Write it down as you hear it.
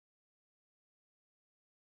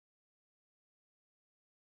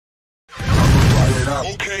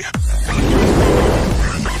up. Okay.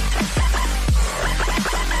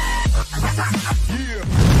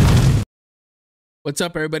 What's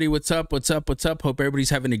up, everybody? What's up? What's up? What's up? Hope everybody's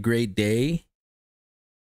having a great day.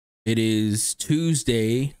 It is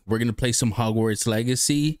Tuesday. We're going to play some Hogwarts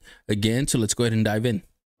Legacy again, so let's go ahead and dive in.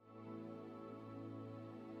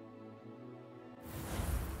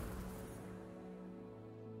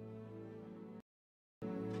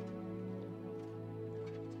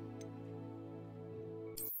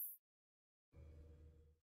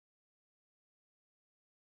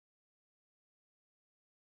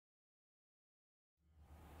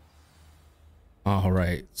 All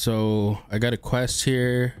right, so I got a quest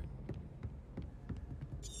here.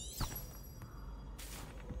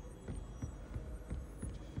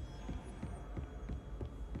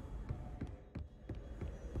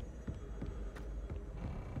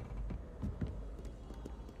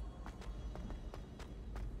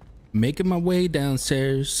 Making my way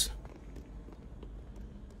downstairs.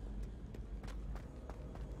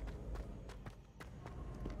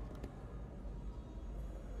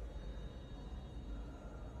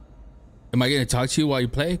 Am I going to talk to you while you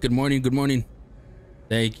play? Good morning. Good morning.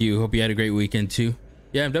 Thank you. Hope you had a great weekend too.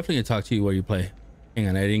 Yeah, I'm definitely going to talk to you while you play. Hang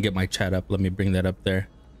on, I didn't get my chat up. Let me bring that up there.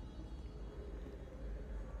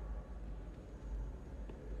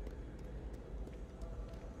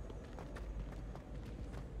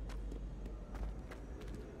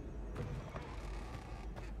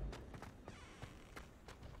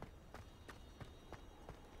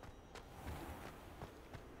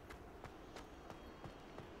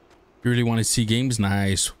 You really want to see games?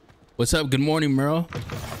 Nice. What's up? Good morning, Merle.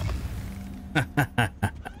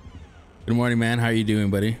 Good morning, man. How are you doing,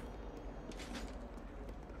 buddy?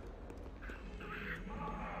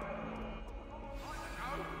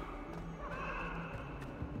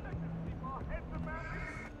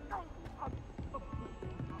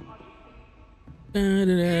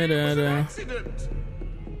 Accident.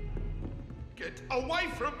 Get away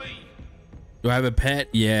from me. Do I have a pet?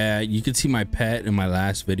 Yeah, you can see my pet in my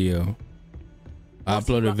last video. I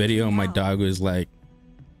uploaded a video and my dog was like,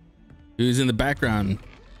 he was in the background.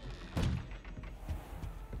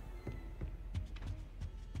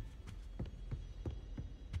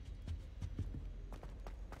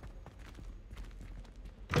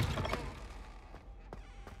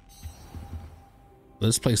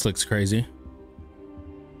 This place looks crazy.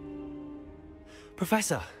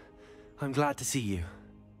 Professor, I'm glad to see you.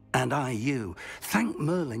 And I you. Thank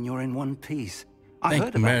Merlin you're in one piece. I Thank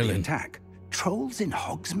heard about Merlin. the attack. Trolls in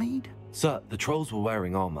Hogsmeade? Sir, the trolls were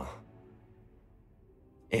wearing armor.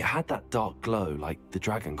 It had that dark glow like the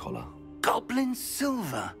dragon collar. Goblin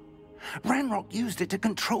silver. Ranrock used it to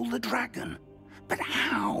control the dragon. But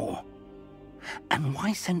how? And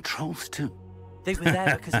why send trolls to... They were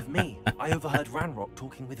there because of me. I overheard Ranrock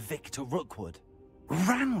talking with Victor Rookwood.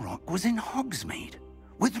 Ranrock was in Hogsmeade?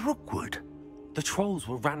 With Rookwood? The trolls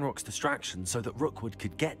were Ranrock's distraction so that Rookwood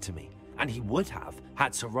could get to me. And he would have,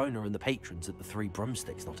 had Sirona and the patrons at the Three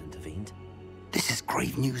Broomsticks not intervened. This is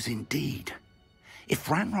grave news indeed. If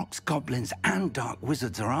Ranrock's goblins and dark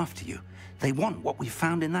wizards are after you, they want what we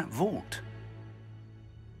found in that vault.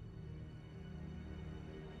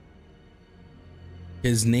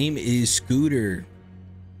 His name is Scooter.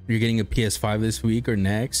 You're getting a PS5 this week or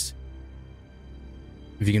next?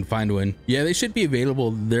 If you can find one. Yeah, they should be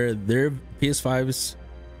available. Their PS5s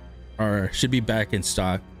should be back in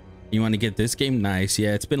stock. You want to get this game? Nice.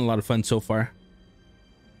 Yeah, it's been a lot of fun so far.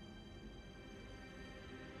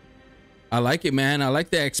 I like it, man. I like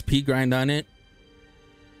the XP grind on it.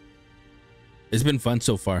 It's been fun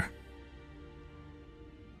so far.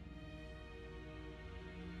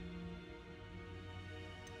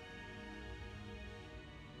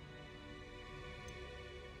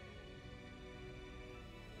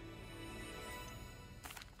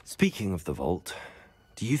 Speaking of the vault,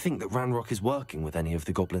 do you think that Ranrock is working with any of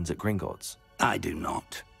the goblins at Gringotts? I do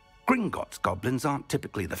not. Gringotts goblins aren't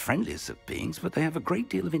typically the friendliest of beings, but they have a great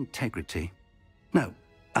deal of integrity. No,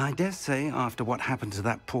 I dare say after what happened to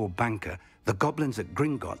that poor banker, the goblins at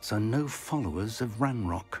Gringotts are no followers of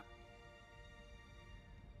Ranrock.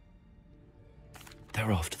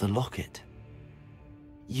 They're after the locket.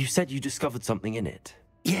 You said you discovered something in it.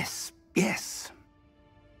 Yes, yes.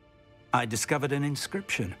 I discovered an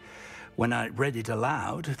inscription. When I read it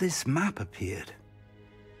aloud, this map appeared.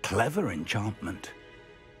 Clever enchantment.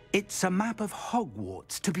 It's a map of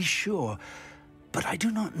Hogwarts, to be sure, but I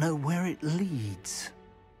do not know where it leads.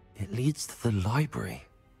 It leads to the library.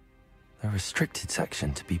 A restricted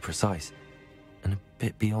section, to be precise, and a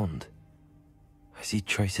bit beyond. I see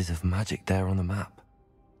traces of magic there on the map.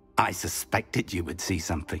 I suspected you would see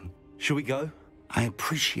something. Shall we go? I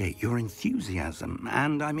appreciate your enthusiasm,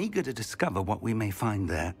 and I'm eager to discover what we may find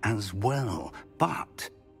there as well. But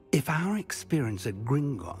if our experience at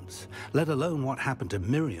Gringotts, let alone what happened to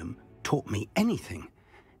Miriam, taught me anything,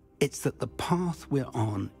 it's that the path we're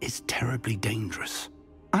on is terribly dangerous.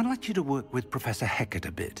 I'd like you to work with Professor Hecat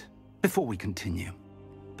a bit before we continue.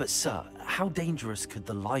 But sir, how dangerous could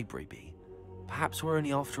the library be? Perhaps we're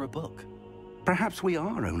only after a book. Perhaps we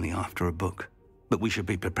are only after a book, but we should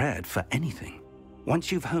be prepared for anything.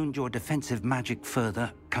 Once you've honed your defensive magic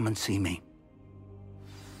further, come and see me.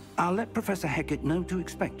 I'll let Professor Hecat know to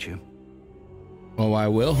expect you. Oh, I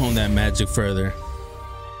will hone that magic further.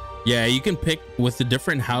 Yeah, you can pick with the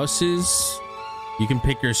different houses. You can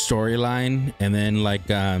pick your storyline, and then like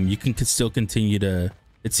you can still continue to.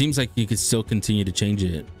 It seems like you could still continue to change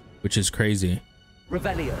it, which is crazy.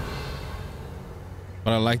 Revelio.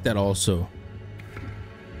 But I like that also.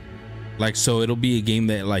 Like, so it'll be a game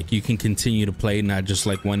that like you can continue to play, not just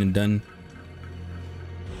like one and done.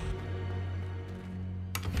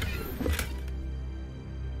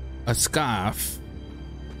 A scarf.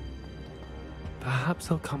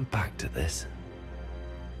 Perhaps I'll come back to this.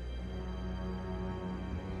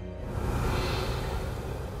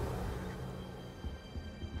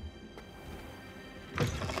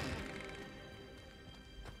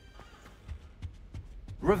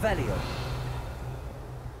 Revelio.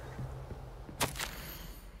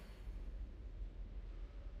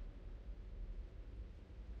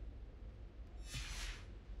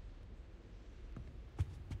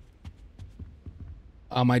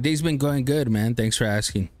 My day's been going good, man. Thanks for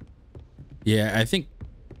asking. Yeah, I think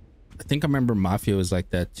I remember Mafia was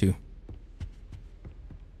like that too.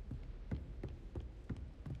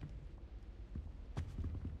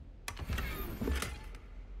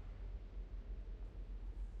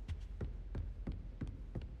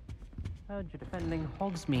 Heard you're defending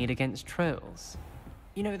Hogsmeade against trolls.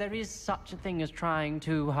 You know, there is such a thing as trying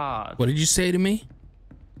too hard. What did you say to me?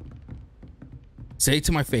 Say it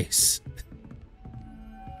to my face.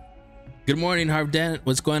 Good morning, Harv Dent.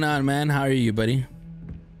 What's going on, man? How are you, buddy?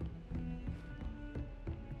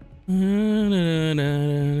 What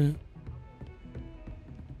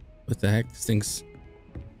the heck? This thing's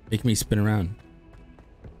making me spin around.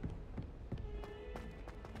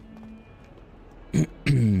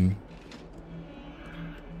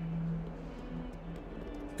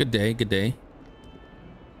 Good day, good day.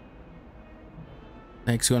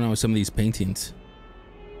 What's going on with some of these paintings?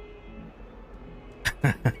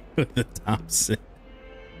 With the Thompson.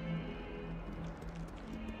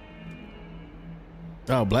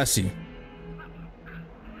 Oh, bless you.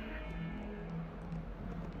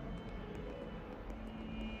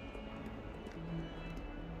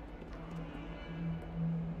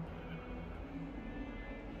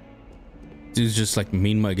 Dude's just like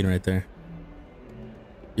mean mugging right there.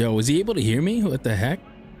 Yo, was he able to hear me? What the heck?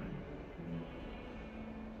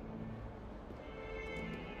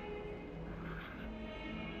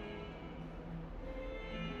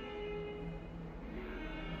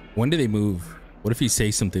 When do they move? What if he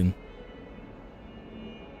says something?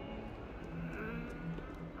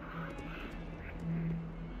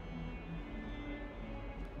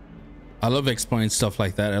 I love exploring stuff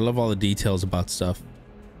like that. I love all the details about stuff.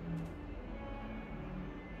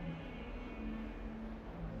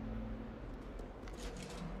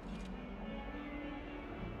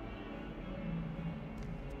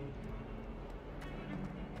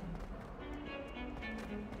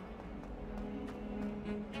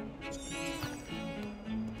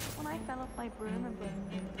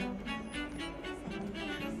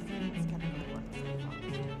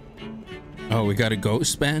 Oh, we got a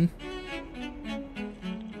ghost man.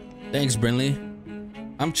 Thanks, Brinley.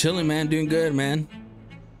 I'm chilling, man. Doing good, man.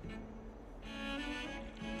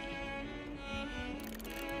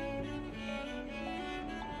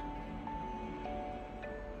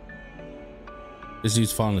 This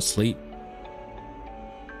dude's falling asleep.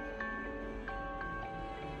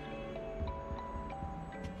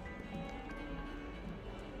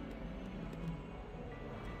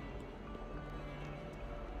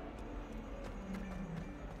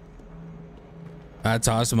 That's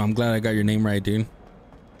awesome. I'm glad I got your name right, dude.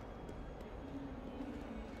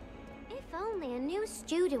 If only a new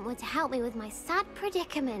student were to help me with my sad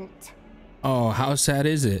predicament. Oh, how sad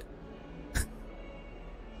is it?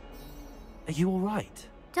 Are you all right?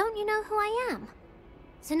 Don't you know who I am?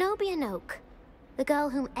 Zenobia Noak, the girl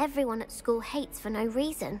whom everyone at school hates for no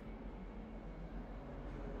reason.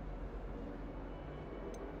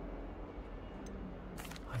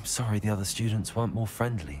 I'm sorry the other students weren't more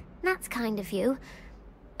friendly. That's kind of you.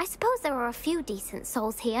 I suppose there are a few decent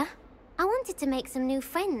souls here. I wanted to make some new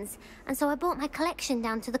friends, and so I brought my collection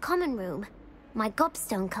down to the common room. My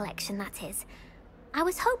gobstone collection, that is. I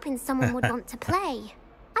was hoping someone would want to play.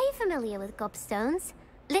 Are you familiar with gobstones?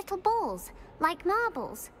 Little balls, like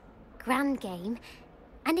marbles. Grand game.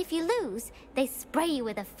 And if you lose, they spray you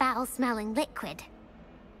with a foul-smelling liquid.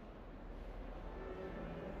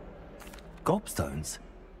 Gobstones?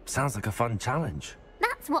 Sounds like a fun challenge.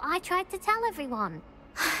 That's what I tried to tell everyone.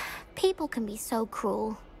 People can be so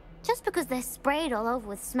cruel. Just because they're sprayed all over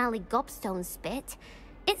with smelly gobstone spit,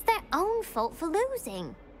 it's their own fault for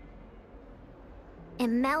losing.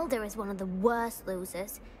 Imelda is one of the worst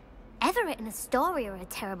losers. Everett and Astoria are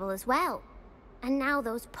terrible as well. And now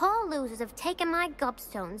those poor losers have taken my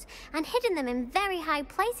gobstones and hidden them in very high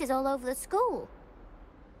places all over the school.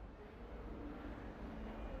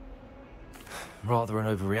 Rather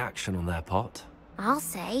an overreaction on their part. I'll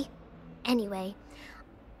say. Anyway,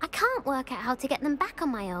 I can't work out how to get them back on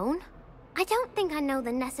my own. I don't think I know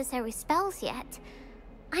the necessary spells yet.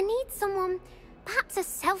 I need someone, perhaps a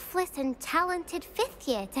selfless and talented 5th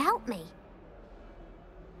year to help me.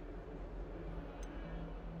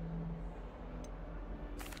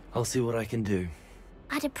 I'll see what I can do.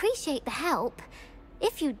 I'd appreciate the help.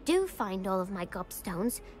 If you do find all of my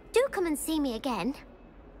gobstones, do come and see me again.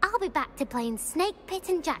 I'll be back to playing Snake Pit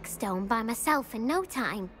and Jackstone by myself in no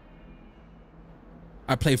time.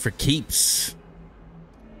 I play for keeps.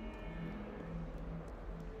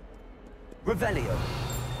 Revelio.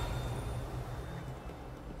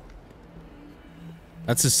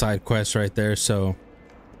 That's a side quest right there, so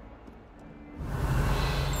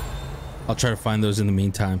I'll try to find those in the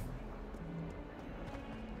meantime.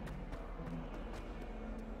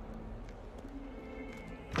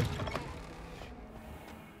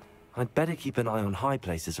 I'd better keep an eye on high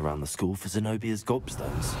places around the school for Zenobia's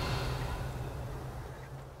gobstones.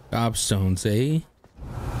 Gobstones, eh?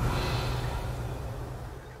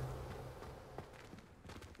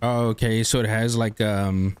 Oh, okay, so it has like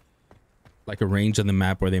a range on the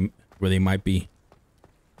map where they might be.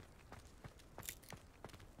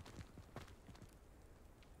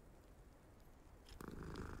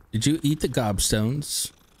 Did you eat the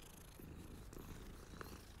gobstones?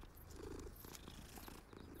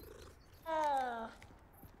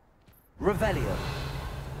 Revelio.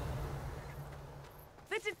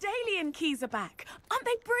 The Daedalian keys are back. Aren't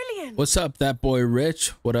they brilliant? What's up, that boy Rich?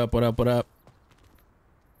 What up, what up, what up?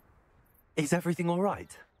 Is everything all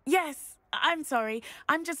right? Yes, I'm sorry.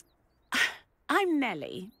 I'm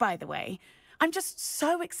Nellie, by the way. I'm just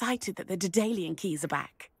so excited that the Daedalian keys are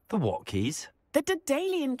back. The what keys? The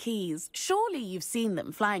Daedalian keys. Surely you've seen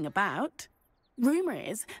them flying about. Rumour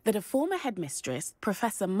is that a former headmistress,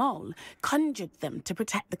 Professor Moll, conjured them to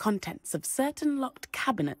protect the contents of certain locked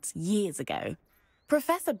cabinets years ago.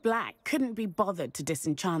 Professor Black couldn't be bothered to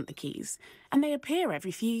disenchant the keys, and they appear every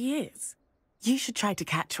few years. You should try to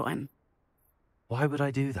catch one. Why would I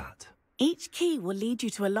do that? Each key will lead you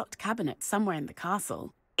to a locked cabinet somewhere in the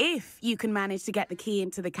castle. If you can manage to get the key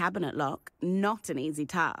into the cabinet lock, not an easy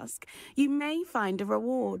task, you may find a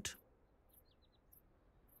reward.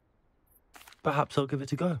 Perhaps I'll give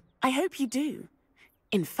it a go. I hope you do.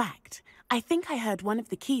 In fact, I think I heard one of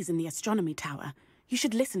the keys in the astronomy tower. You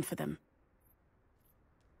should listen for them.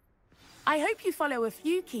 I hope you follow a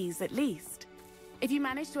few keys at least. If you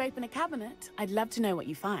manage to open a cabinet, I'd love to know what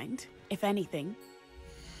you find, if anything.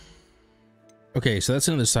 Okay, so that's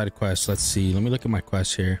another side quest. Let's see. Let me look at my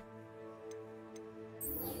quest here.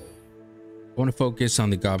 I want to focus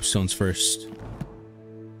on the gobstones first.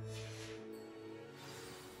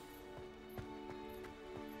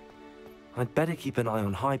 I'd better keep an eye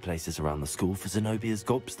on high places around the school for Zenobia's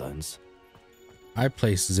gobstones. High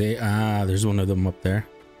places, eh? Ah, there's one of them up there.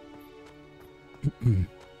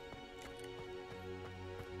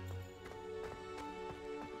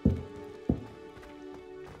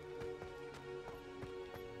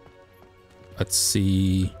 Let's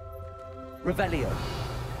see. Revelio.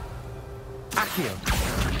 Accio.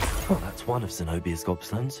 Oh, that's one of Zenobia's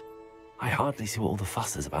gobstones. I hardly see what all the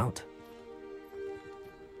fuss is about.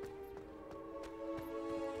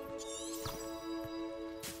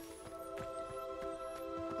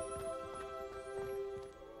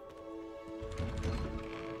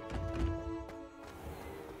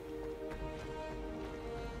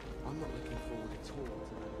 I'm not looking forward at all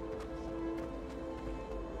to that.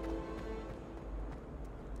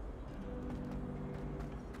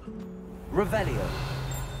 Revelio.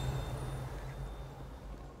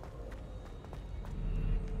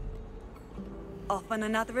 Off on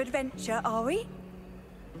another adventure, are we?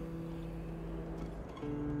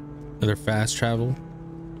 Another fast travel.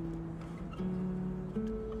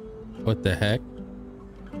 What the heck?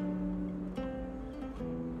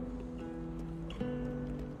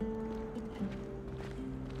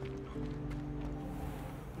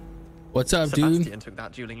 What's up, Sebastian dude? took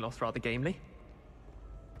that dueling loss rather gamely.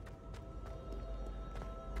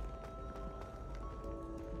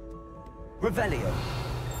 Revelio.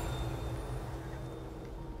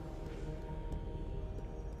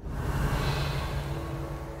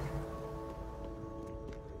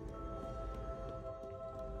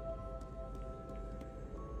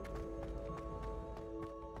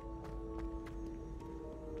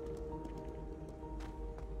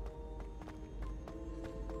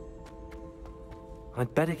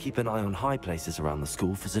 I'd better keep an eye on high places around the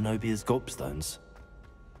school for Zenobia's gobstones.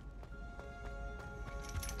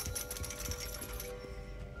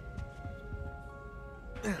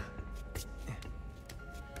 The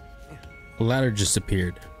ladder just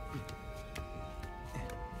appeared.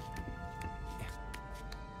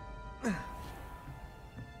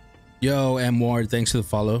 Yo, M Ward, thanks for the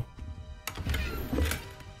follow.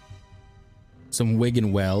 Some wig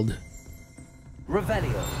and weld.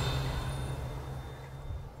 Revelio.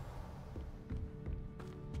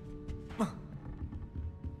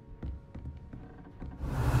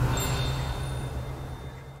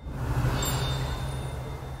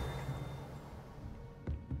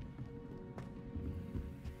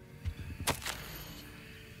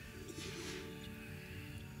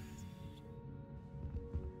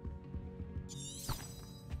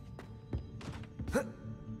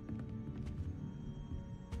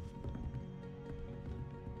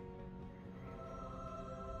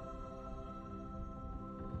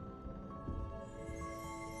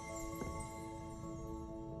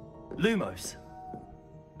 Lumos.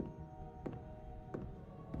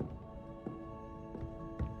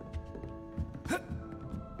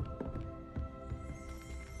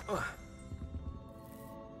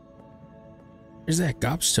 Where's that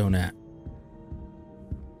gobstone at?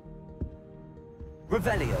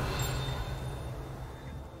 Revelio.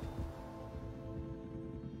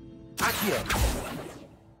 Accio.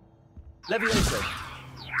 Levioso.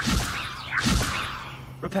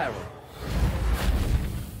 Reparo.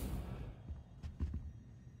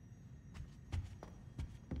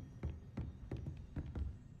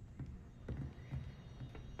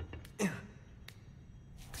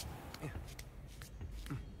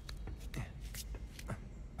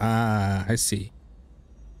 Ah, I see.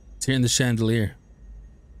 It's here in the chandelier.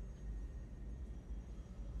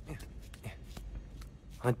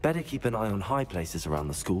 I'd better keep an eye on high places around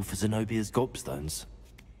the school for Zenobia's gobstones.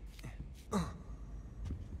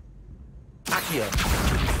 Accio.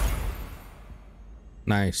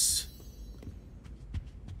 Nice.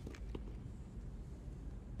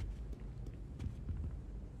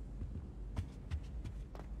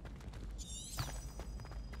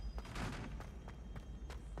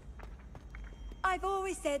 I've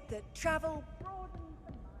always said that travel broadens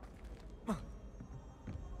the mind.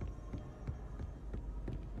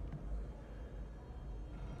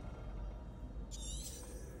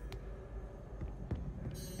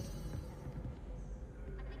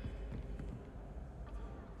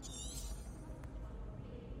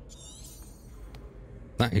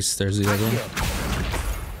 Nice. There's the other one.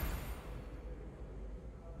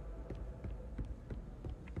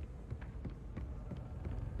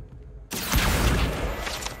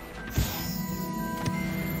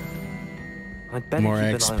 I'd better More keep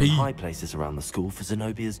an eye XP. on high places around the school for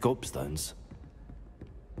Zenobia's gobstones.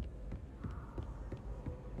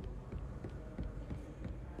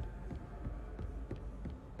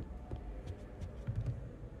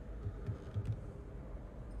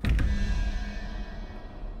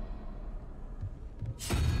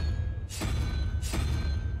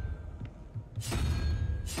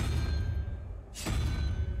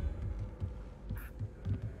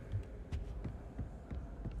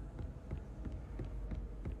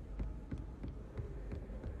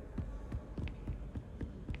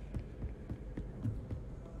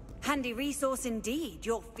 Handy resource indeed,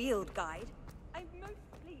 your field guide. I'm most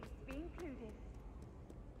pleased to be included.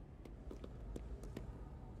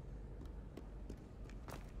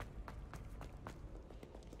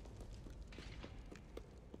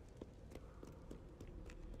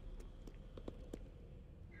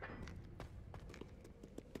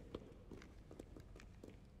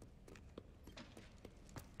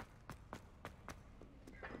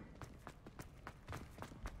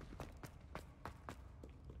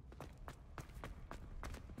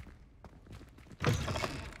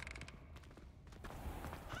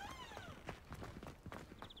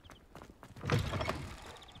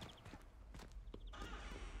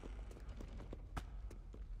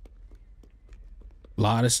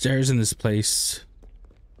 Lot of stairs in this place.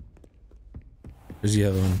 There's the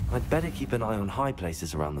other one. I'd better keep an eye on high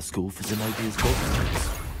places around the school for Zenobia's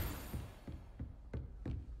gobstones.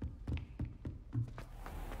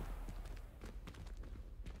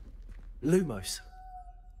 Lumos.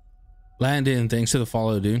 Landon, thanks for the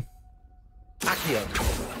follow, dude. Accio.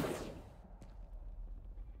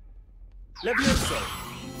 Levioso.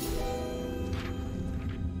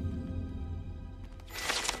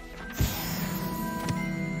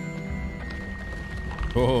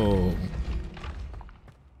 Oh.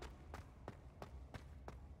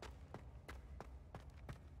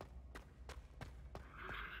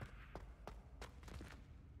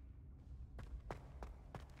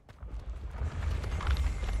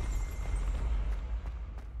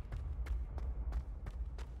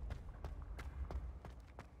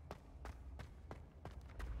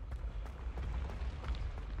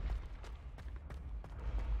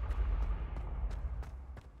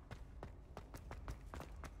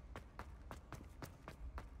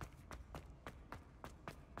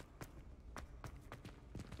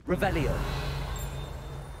 Revelio.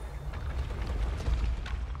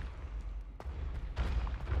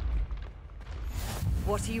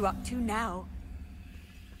 What are you up to now?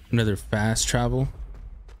 Another fast travel.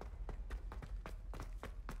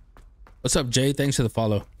 What's up, Jay? Thanks for the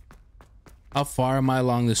follow. How far am I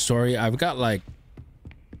along the story? I've got like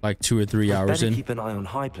 2 or 3 hours better in. Keep an eye on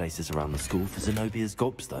high places around the school for Zenobia's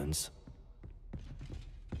gobstones.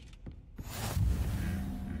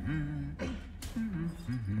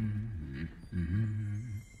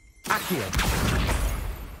 Accio.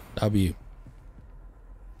 W.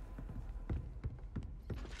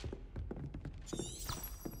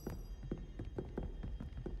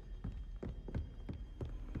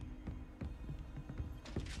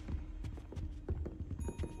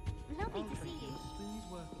 Lovely to see you. Spoon's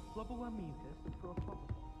worth of flubberworm mucus for a pop.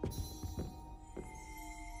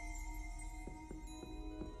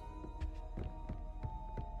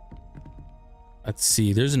 Let's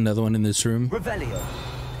see. There's another one in this room. Revelio.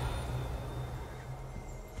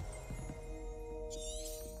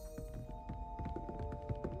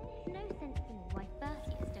 No sense in why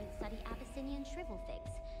Bertius don't study Abyssinian shrivel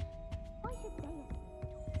figs. Why should they?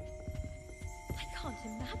 I can't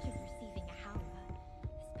imagine receiving a howler,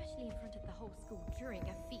 especially in front of the whole school during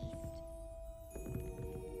a feast.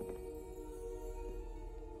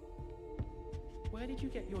 Where did you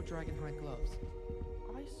get your dragonhide gloves?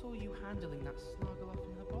 I saw you handling that snuggle off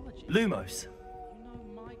in herbology. Lumos. You know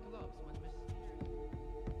my gloves when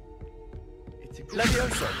It's a good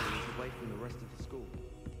Levioso. away from the rest of the school.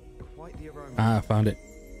 Quite the aroma. Ah, I found it.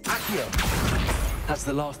 Accio. That's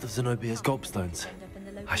the last of Zenobia's gobstones.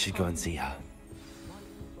 I should go and see her.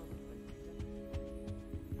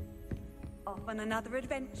 Off on another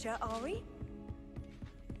adventure, are we?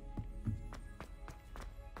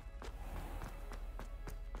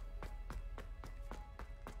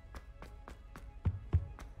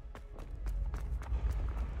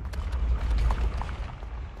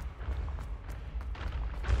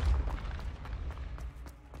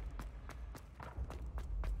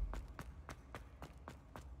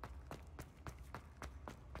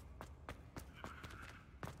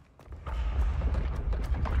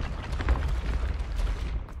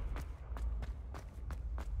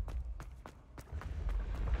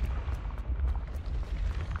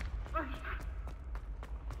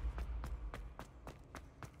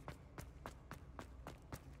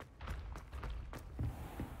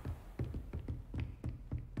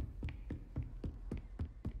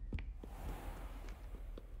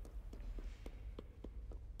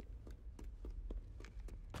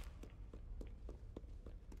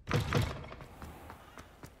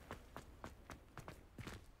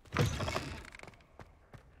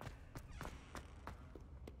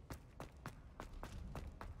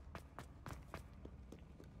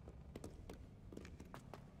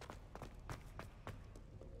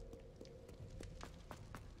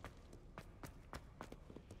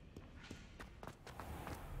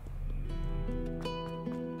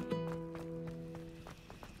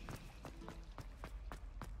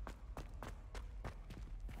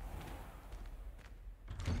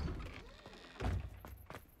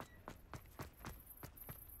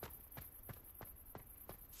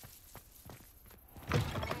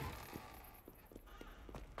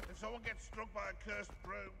 Someone gets struck by a cursed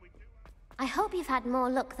broom, we do. I hope you've had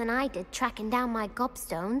more luck than I did tracking down my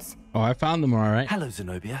gobstones. Oh, I found them all right. Hello,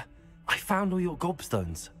 Zenobia. I found all your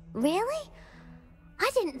gobstones. Really?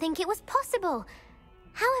 I didn't think it was possible.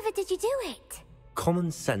 However did you do it?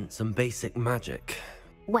 Common sense and basic magic.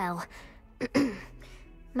 Well,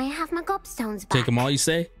 may I have my gobstones back? Take them all, you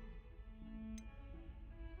say?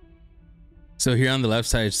 So here on the left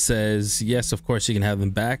side it says, yes, of course you can have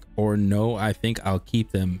them back, or no, I think I'll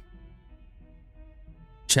keep them.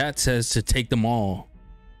 Chat says to take them all.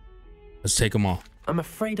 Let's take them all. I'm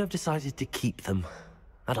afraid I've decided to keep them.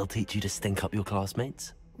 That'll teach you to stink up your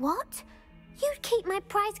classmates. What? You'd keep my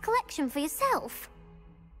prized collection for yourself?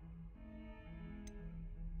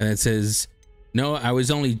 And it says, no, I was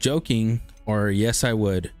only joking, or yes, I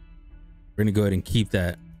would. We're gonna go ahead and keep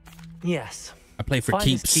that. Yes. I play for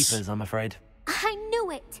Finders keeps. keepers, I'm afraid. I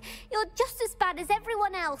knew it. You're just as bad as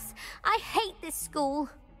everyone else. I hate this school.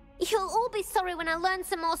 You'll all be sorry when I learn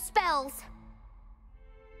some more spells.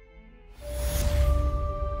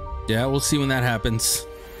 Yeah, we'll see when that happens.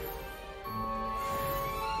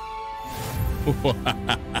 All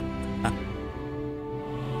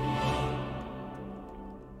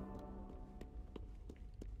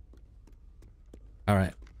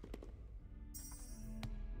right.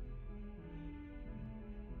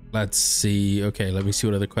 Let's see. Okay, let me see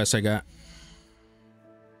what other quests I got.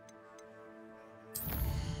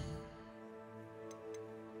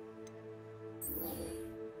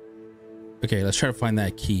 Okay, let's try to find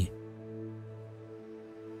that key.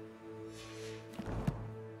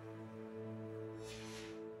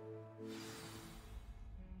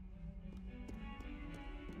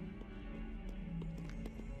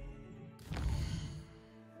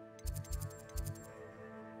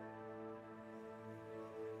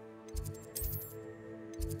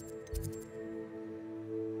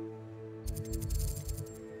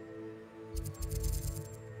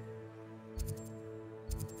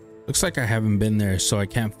 Looks like I haven't been there, so I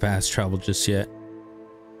can't fast travel just yet.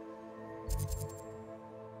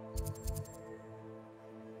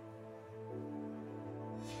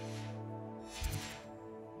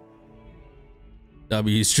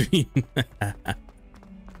 W stream.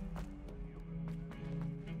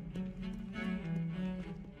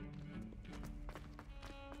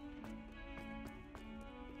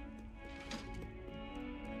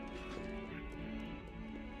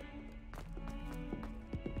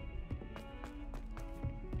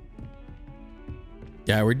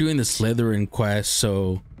 Yeah, we're doing the Slytherin quest,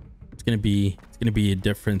 so it's gonna be a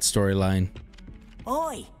different storyline.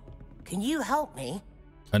 Oi, can you help me?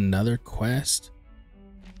 Another quest?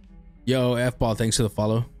 Yo, F-Ball, thanks for the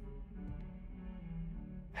follow.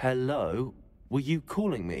 Hello? Were you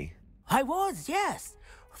calling me? I was, yes.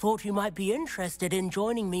 Thought you might be interested in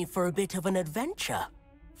joining me for a bit of an adventure.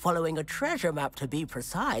 Following a treasure map, to be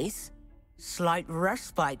precise. Slight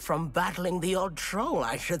respite from battling the odd troll,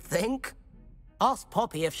 I should think. Asked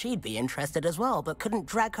Poppy if she'd be interested as well, but couldn't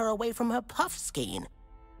drag her away from her puff skein.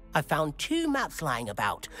 I found 2 maps lying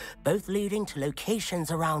about, both leading to locations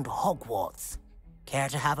around Hogwarts. Care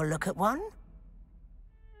to have a look at one?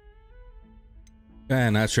 Yeah,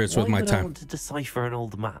 not sure it's worth my Why would I time. want to decipher an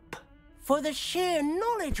old map? For the sheer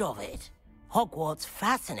knowledge of it. Hogwarts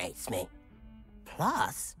fascinates me.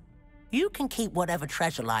 Plus, you can keep whatever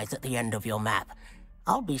treasure lies at the end of your map.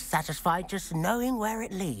 I'll be satisfied just knowing where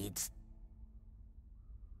it leads.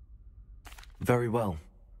 Very well.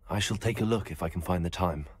 I shall take a look if I can find the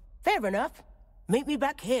time. Fair enough. Meet me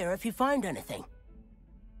back here if you find anything.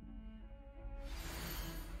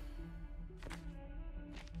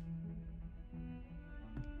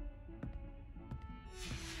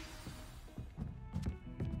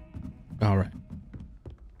 All right.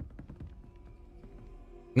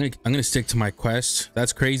 I'm gonna stick to my quest.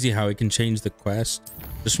 That's crazy how it can change the quest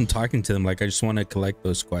just from talking to them. Like, I just want to collect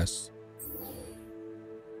those quests.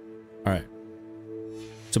 All right.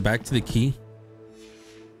 So back to the key.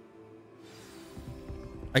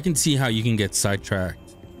 I can see how you can get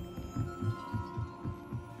sidetracked.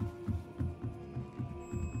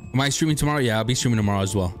 Am I streaming tomorrow? Yeah, I'll be streaming tomorrow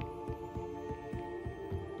as well.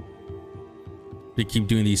 They keep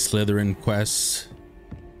doing these Slytherin quests.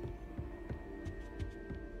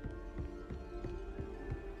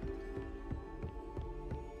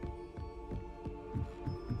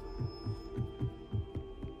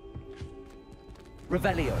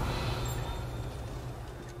 Revelio.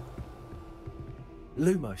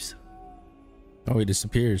 Lumos. Oh, he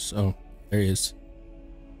disappears. Oh, there he is.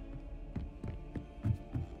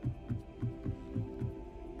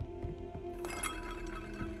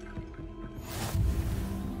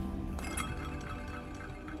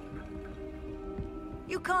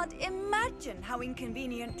 You can't imagine how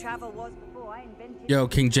inconvenient travel was before I invented... Yo,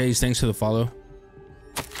 King Jays, thanks for the follow.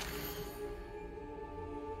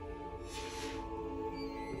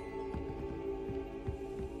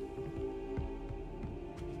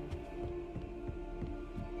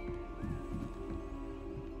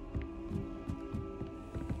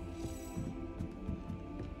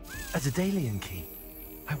 A Daedalian key.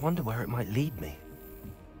 I wonder where it might lead me.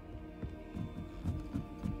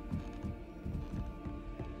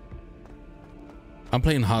 I'm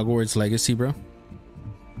playing Hogwarts Legacy, bro.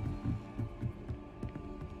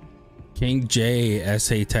 King J,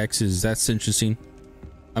 SA, Texas. That's interesting.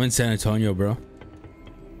 I'm in San Antonio, bro.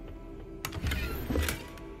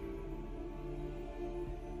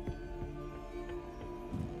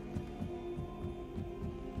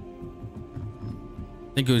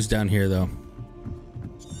 I think it was down here though.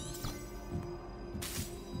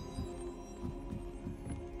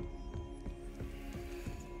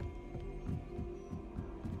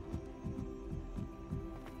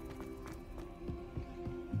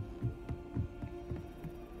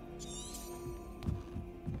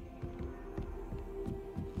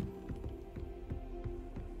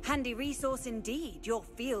 Handy resource indeed, your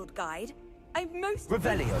field guide. I'm most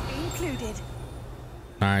Revelio. pleased to be included.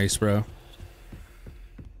 Nice, bro.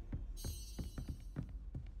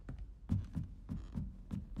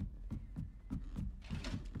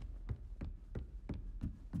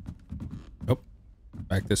 Oh,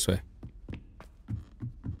 back this way.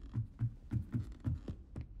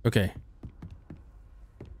 Okay.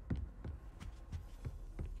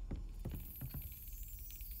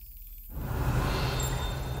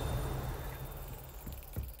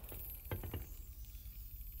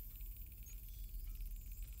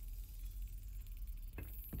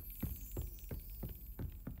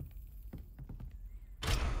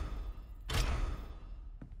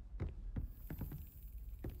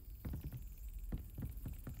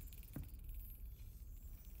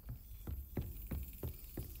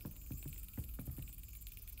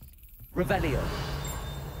 Revelio.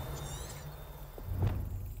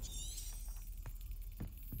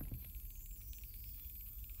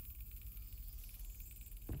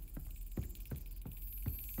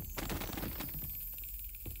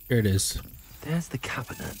 Here it is. There's the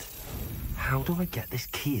cabinet. How do I get this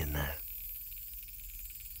key in there?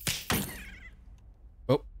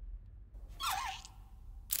 Oh.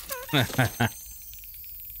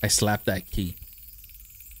 I slapped that key.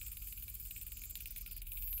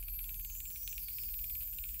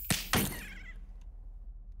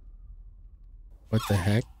 What the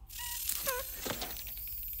heck?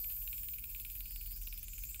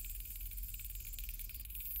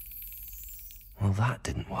 Well, that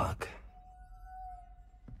didn't work.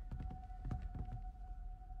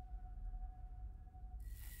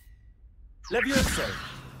 Levioso.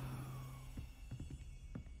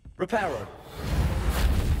 Reparo.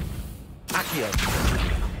 Accio.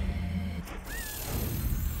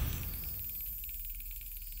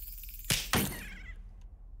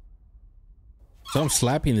 So I'm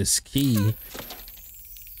slapping this key.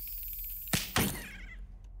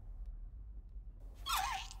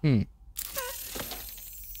 Hmm.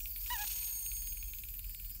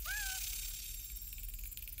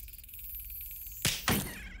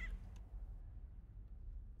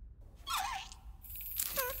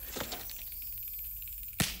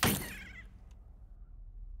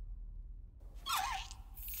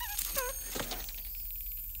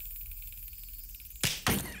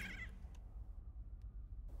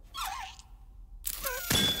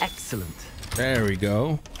 Excellent. There we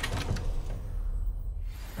go.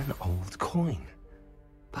 An old coin.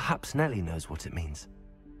 Perhaps Nellie knows what it means.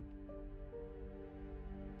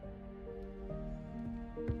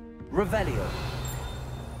 Revelio.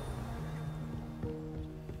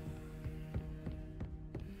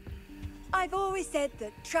 I've always said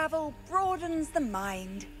that travel broadens the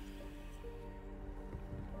mind.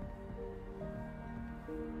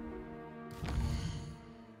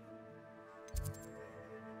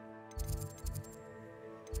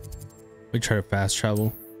 We try to fast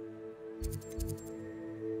travel.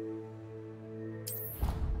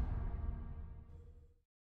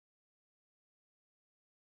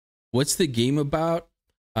 What's the game about?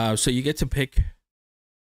 So you get to pick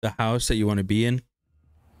the house that you want to be in,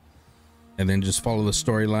 and then just follow the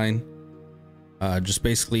storyline. Just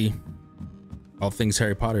basically all things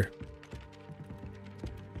Harry Potter.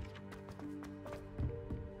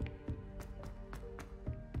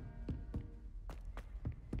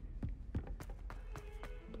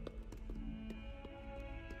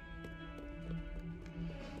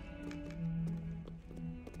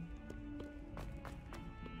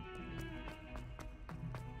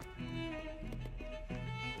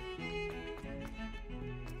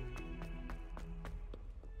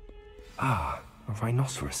 Ah, a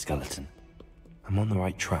rhinoceros skeleton. I'm on the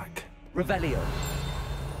right track. Revelio.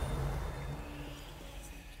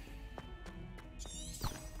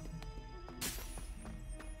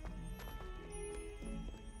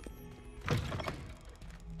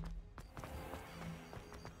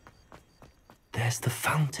 There's the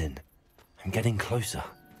fountain. I'm getting closer.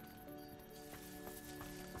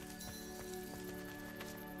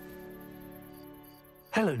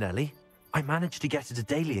 Hello, Nellie. I managed to get a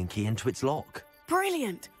Daedalian key into its lock.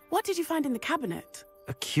 Brilliant! What did you find in the cabinet?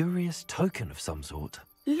 A curious token of some sort.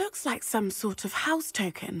 Looks like some sort of house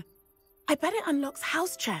token. I bet it unlocks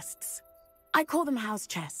house chests. I call them house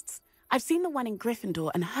chests. I've seen the one in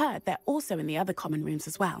Gryffindor and heard they're also in the other common rooms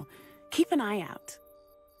as well. Keep an eye out.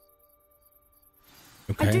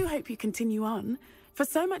 Okay. I do hope you continue on. For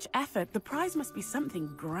so much effort, the prize must be something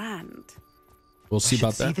grand. We'll see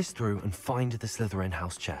about See that. this through and find the Slytherin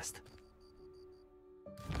house chest.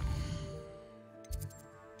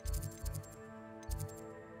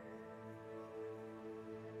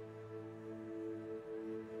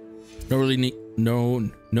 No really need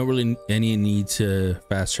really any need to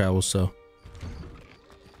fast travel, so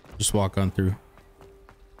just walk on through.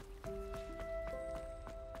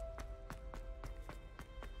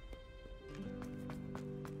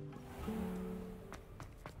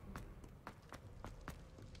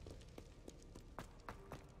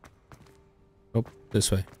 Oh,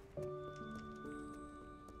 this way.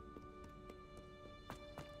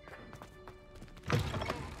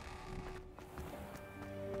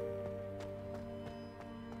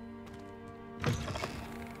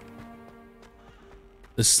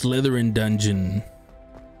 The Slytherin dungeon.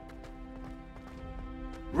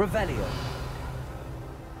 Revelio.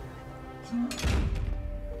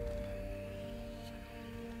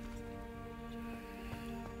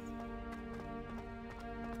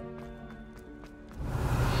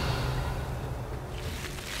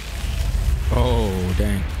 Oh,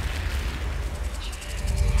 dang.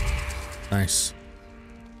 Nice.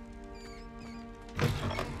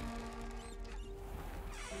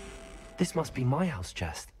 This must be my house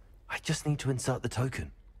chest. I just need to insert the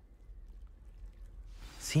token.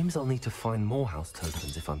 Seems I'll need to find more house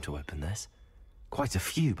tokens if I'm to open this. Quite a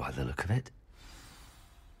few by the look of it.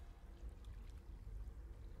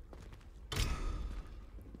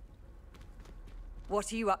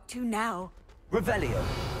 What are you up to now? Revelio.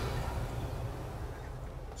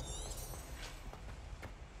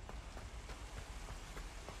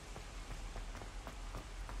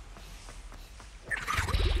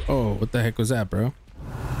 Oh, what the heck was that, bro?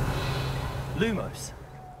 Lumos.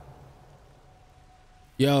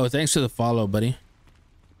 Yo, thanks for the follow, buddy.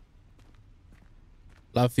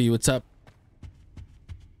 Luffy, what's up?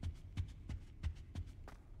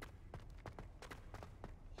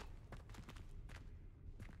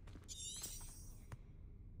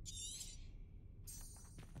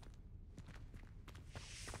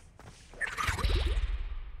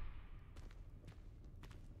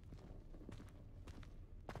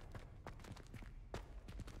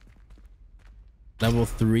 Level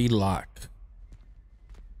 3 lock.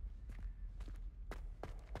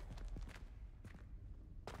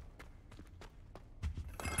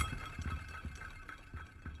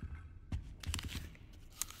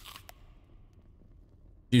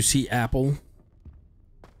 Juicy apple.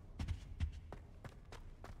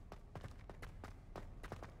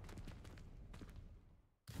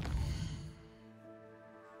 All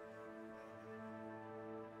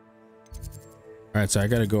right, so I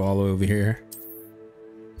gotta go all the way over here.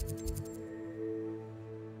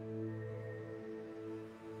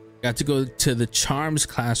 Got to go to the charms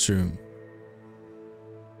classroom.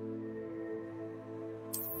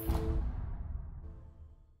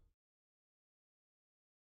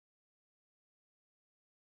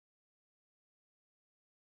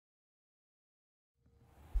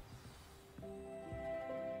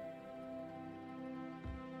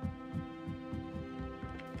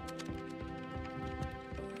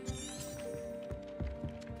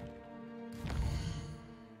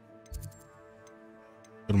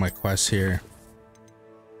 Go to my quest here.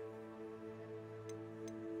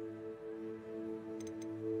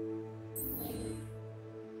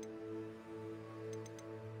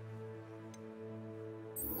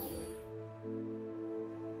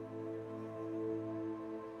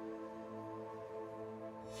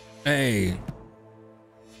 Hey.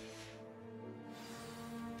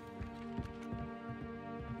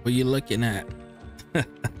 What are you looking at?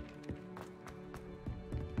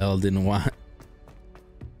 L didn't want.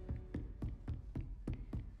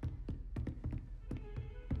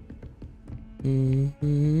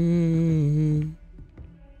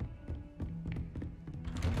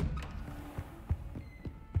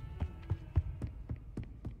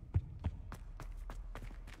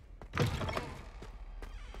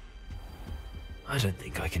 I don't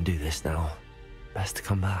think I can do this now. Best to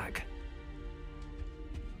come back.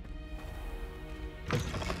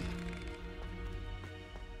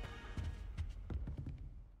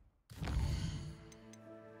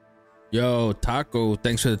 Yo, Taco,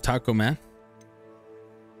 thanks for the taco, man.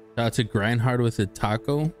 Shout out to Grindhard with the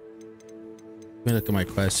taco. Let me look at my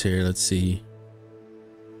quest here. Let's see.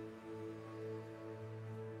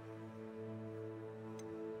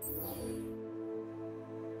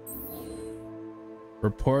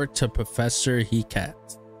 Report to Professor Hecat.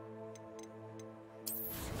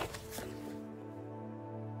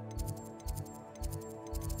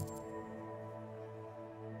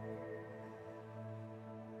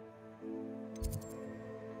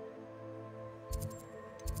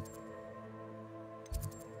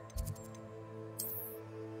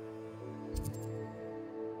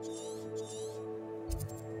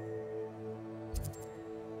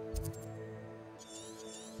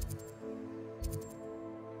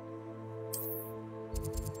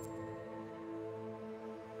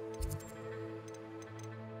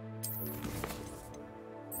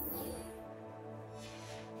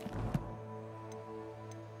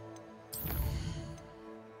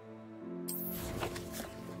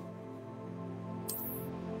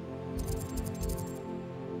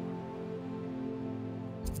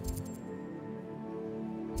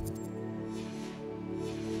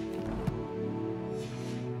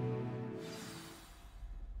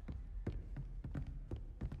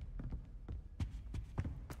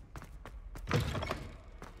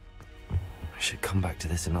 I should come back to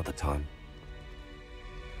this another time.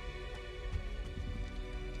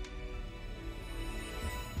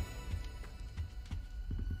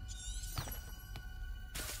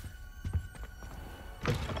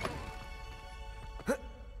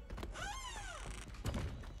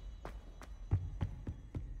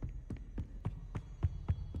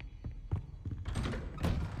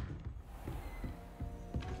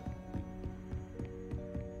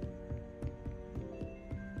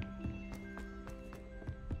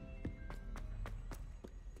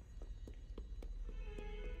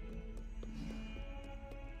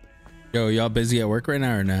 Yo, y'all busy at work right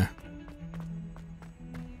now or nah?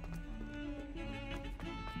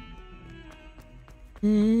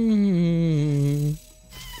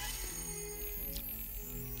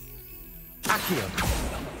 Accio.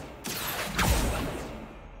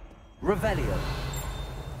 Revelio.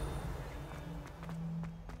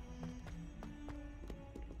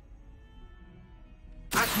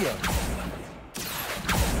 Accio.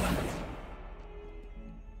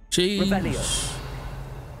 Jeez. Revelio.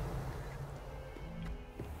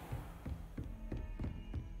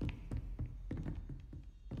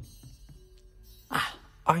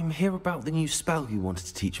 I'm here about the new spell you wanted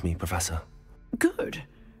to teach me, Professor. Good.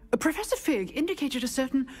 Professor Fig indicated a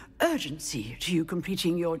certain urgency to you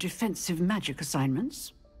completing your defensive magic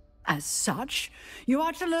assignments. As such, you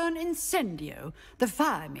are to learn Incendio, the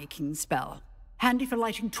fire-making spell, handy for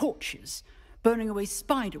lighting torches, burning away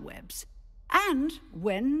spider webs, and,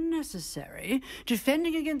 when necessary,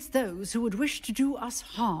 defending against those who would wish to do us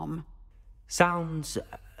harm. Sounds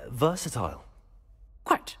versatile.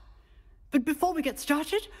 Quite. But before we get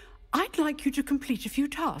started, I'd like you to complete a few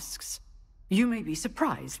tasks. You may be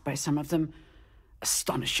surprised by some of them.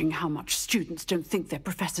 Astonishing how much students don't think their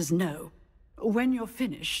professors know. When you're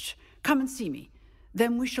finished, come and see me.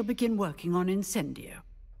 Then we shall begin working on Incendio.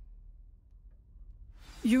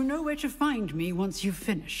 You know where to find me once you've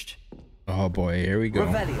finished. Oh boy, here we go.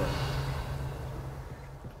 Revelio.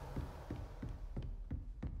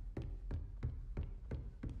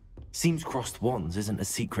 Seems crossed wands isn't as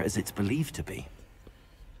secret as it's believed to be.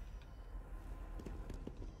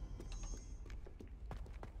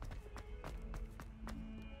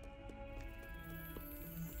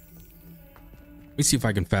 Let me see if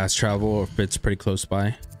I can fast travel or if it's pretty close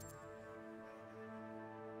by.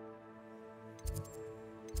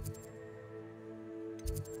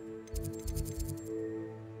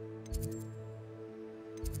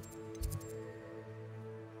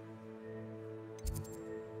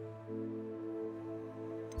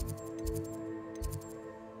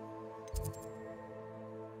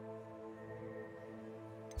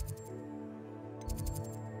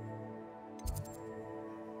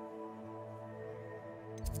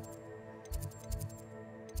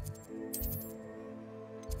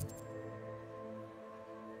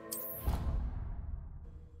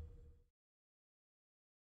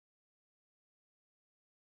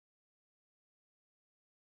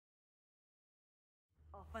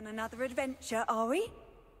 Off on another adventure, are we?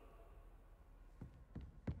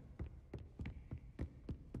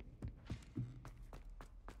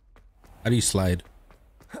 How do you slide?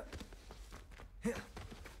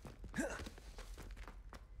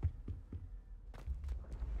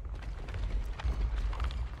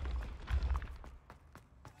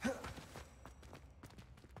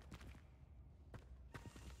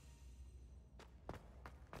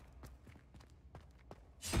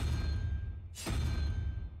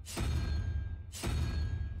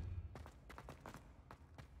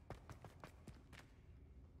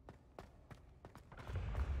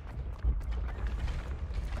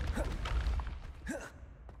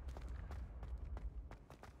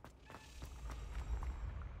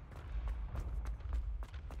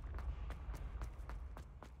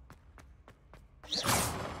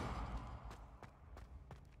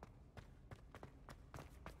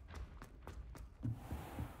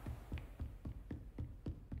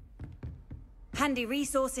 Handy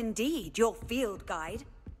resource indeed, your field guide.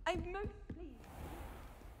 I'm most pleased.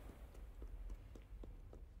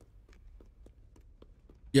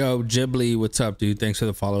 Yo, Ghibli, what's up, dude? Thanks for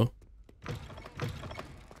the follow.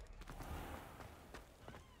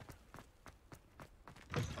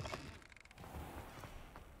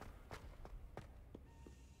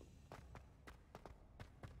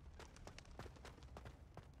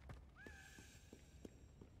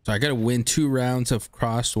 So I gotta win 2 rounds of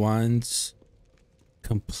crossed wands,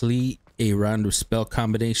 complete a round of spell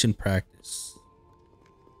combination practice.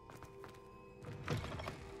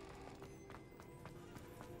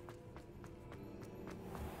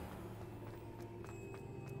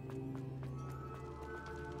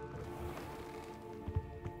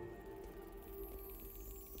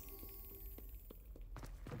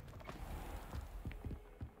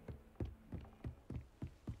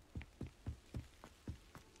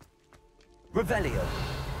 Revelio.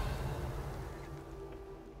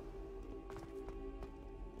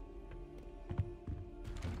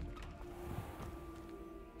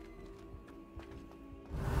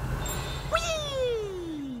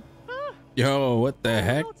 Yo, what the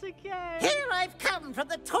heck? Here I've come from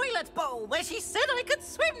the toilet bowl where she said I could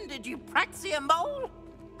swim, did you praxia mole?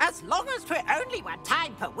 As long as 'twere only 1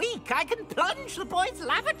 time per week, I can plunge the boy's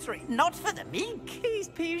lavatory, not for the meek. These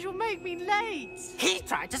peas will make me late. He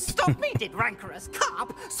tried to stop me, did rancorous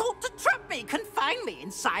carp, sought to trap me, confine me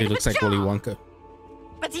inside It of looks a like jar. Willy Wonka.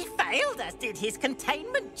 But he failed, as did his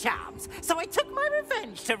containment charms, so I took my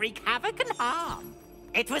revenge to wreak havoc and harm.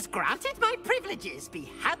 It was granted my privileges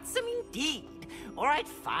be handsome indeed, or I'd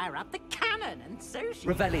fire up the cannon, and so she...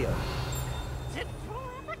 Revelio. To draw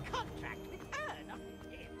up a contract with her, not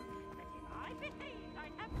with him, that if I behaved,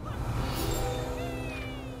 I'd have...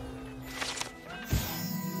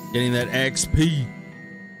 Getting that XP.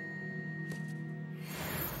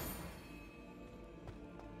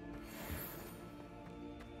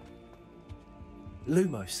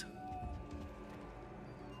 Lumos.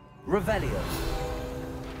 Revelio.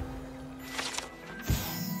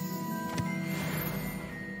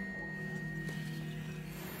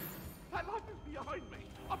 That life is behind me.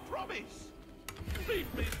 I promise.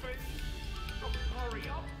 Leave me, please. Oh, hurry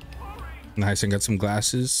up. Hurry. Nice, and got some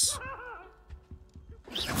glasses.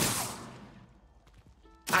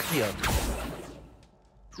 Accio.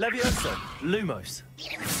 Levioso. Lumos.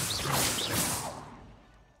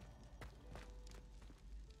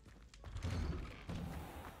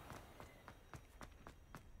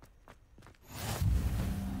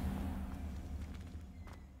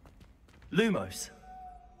 Lumos.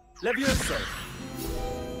 Levioso.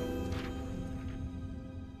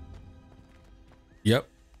 Yep.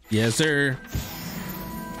 Yes, sir.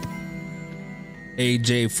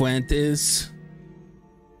 AJ Fuentes.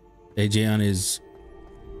 AJ on his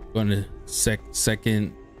going to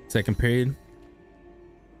second period.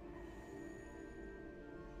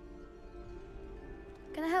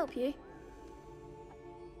 Can I help you?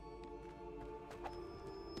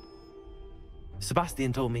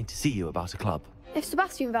 Sebastian told me to see you about a club. If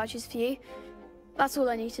Sebastian vouches for you, that's all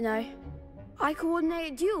I need to know. I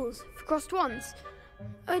coordinate duels for crossed wands.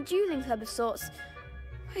 A dueling club of sorts.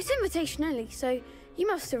 It's invitation only, so you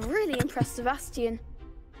must have really impressed Sebastian.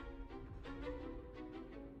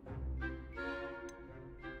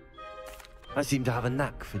 I seem to have a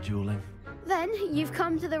knack for dueling. Then you've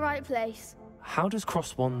come to the right place. How does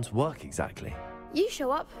cross wands work exactly? You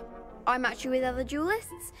show up, I match you with other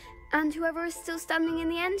duelists, and whoever is still standing in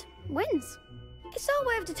the end wins. It's our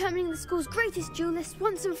way of determining the school's greatest duelist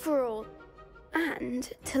once and for all.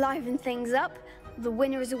 And to liven things up, the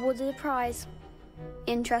winner is awarded a prize.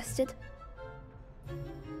 Interested?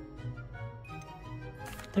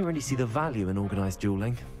 Don't really see the value in organized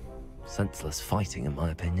dueling. Senseless fighting, in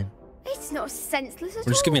my opinion. It's not senseless at all.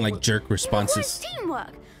 We're just giving like jerk It responses. requires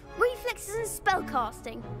teamwork, reflexes and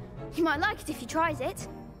spellcasting. You might like it if you tried it.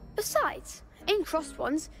 Besides, in crossed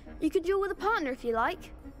ones, you could duel with a partner if you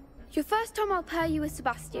like. Your first time I'll pair you with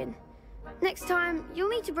Sebastian. Next time, you'll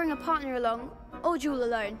need to bring a partner along, or duel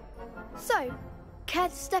alone. So, care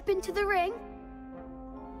to step into the ring?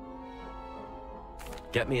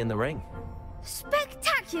 Get me in the ring.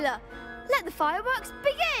 Spectacular! Let the fireworks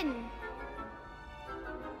begin!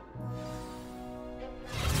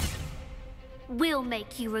 We'll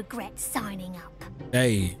make you regret signing up.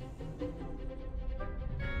 Hey.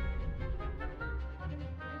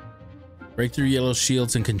 Break through yellow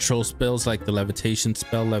shields and control spells like the levitation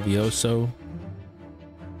spell Levioso.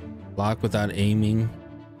 Block without aiming.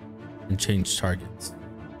 and change targets.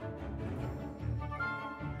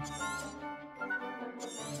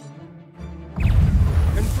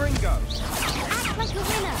 Confringo! Act like a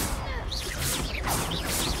winner!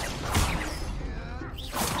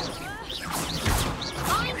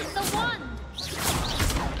 Find the one!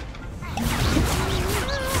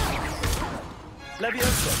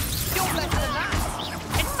 Levioso! You're better than that!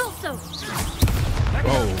 Expulso!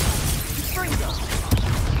 Oh. Confringo!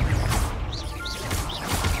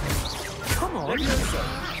 Come on! Levioso!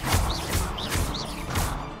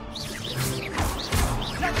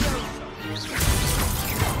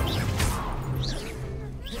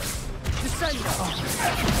 Descendo! Oh,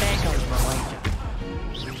 there goes my wager.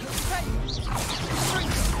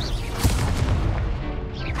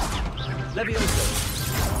 Levioso!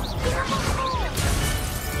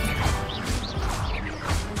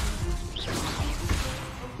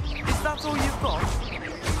 Is that all you've got?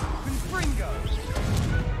 Confringo!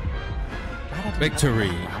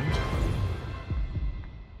 Victory.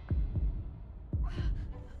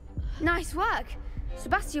 Nice work.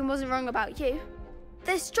 Sebastian wasn't wrong about you.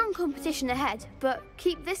 There's strong competition ahead, but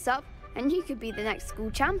keep this up and you could be the next school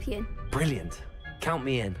champion. Brilliant. Count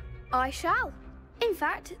me in. I shall. In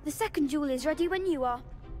fact, the second duel is ready when you are.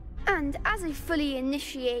 And as a fully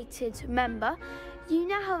initiated member, you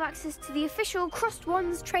now have access to the official Crossed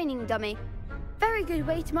Wands training dummy. Very good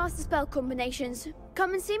way to master spell combinations.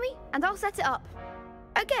 Come and see me and I'll set it up.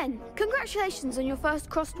 Again, congratulations on your first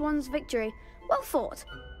Crossed Wands victory. Well fought.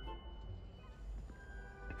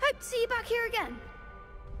 Hope to see you back here again.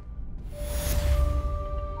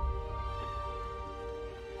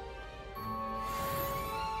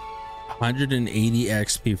 180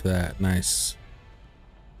 XP for that. Nice.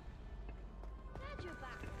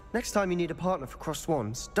 Next time you need a partner for Crossed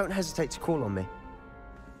Wands, don't hesitate to call on me.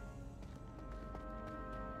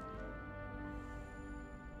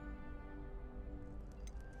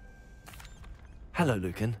 Hello,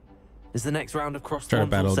 Lucan. Is the next round of Crossed Start a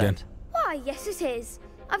Wands all battle set? again. Why, yes it is.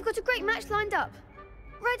 I've got a great match lined up.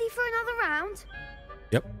 Ready for another round?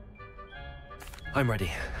 Yep. I'm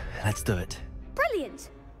ready. Let's do it.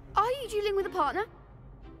 Brilliant. Are you dueling with a partner?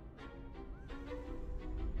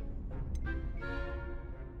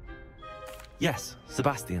 Yes,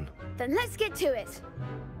 Sebastian. Then let's get to it.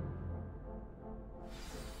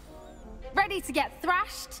 Ready to get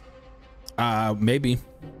thrashed? Maybe.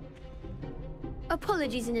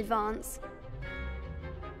 Apologies in advance.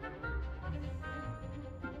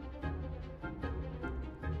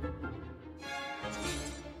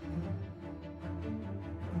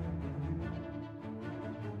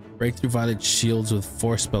 Breakthrough violet shields with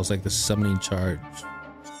 4 spells like the summoning charge.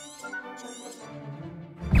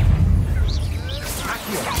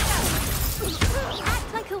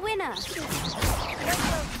 Act like a winner!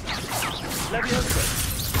 Levioso!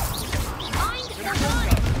 Find the one!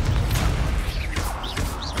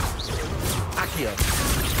 Accio!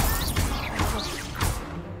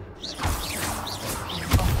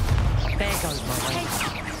 There goes my wager.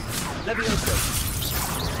 Levioso!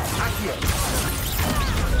 Accio!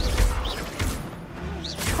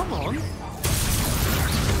 Come on!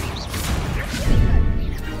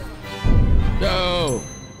 Go!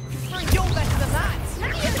 You're better than that!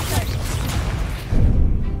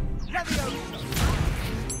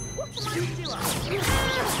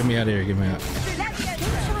 Get me out of here. Get me out. Don't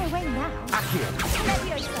shy away now. Accio!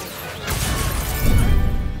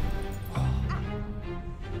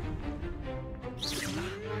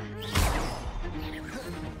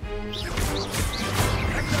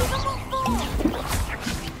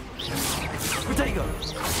 Protego!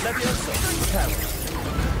 Levioso! Repel!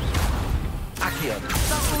 Accio! Is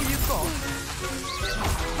that all you've got?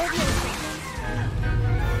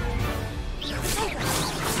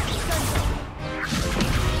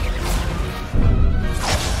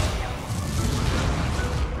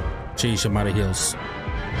 Jeez, I'm out of heals.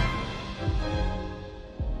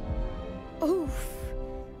 Oof.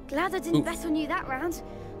 Glad I didn't bet on you that round.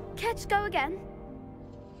 Care to go again?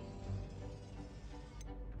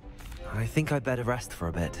 I think I'd better rest for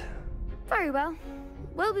a bit. Very well.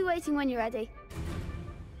 We'll be waiting when you're ready.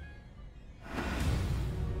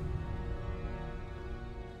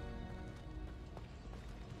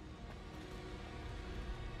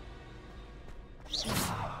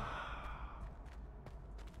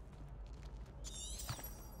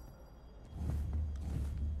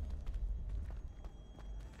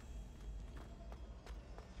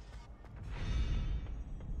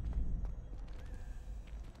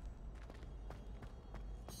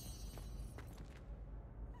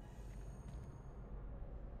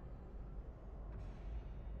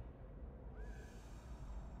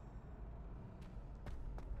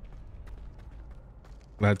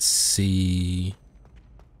 Let's see.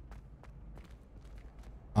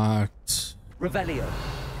 Revelio.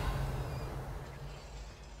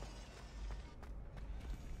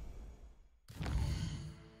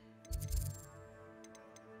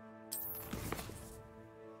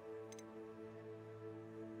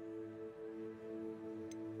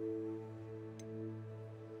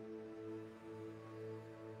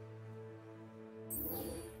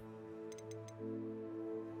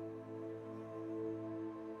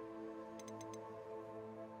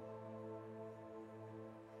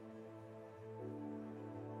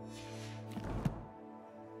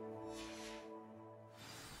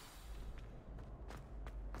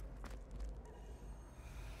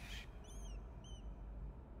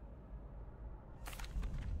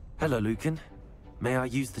 Hello, Lucan. May I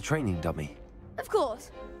use the training dummy? Of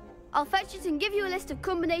course. I'll fetch it and give you a list of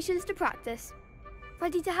combinations to practice.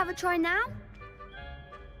 Ready to have a try now?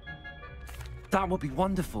 That would be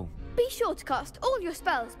wonderful. Be sure to cast all your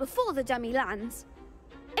spells before the dummy lands.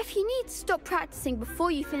 If you need to stop practicing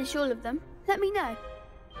before you finish all of them, let me know.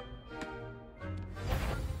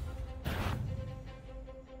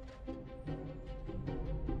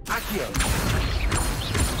 Accio.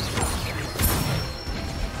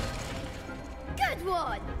 Good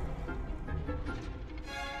one!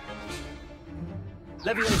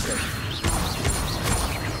 Levioso.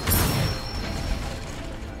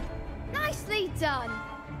 Nicely done!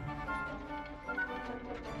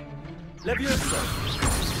 Levioso.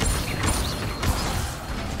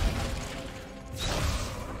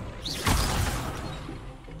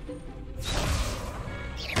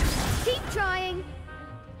 Keep trying!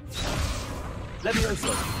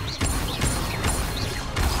 Levioso.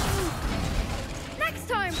 Next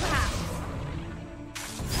time, perhaps!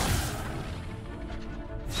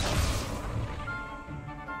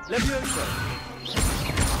 Levioso.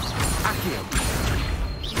 Accio.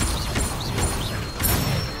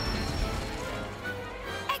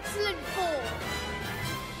 Excellent form!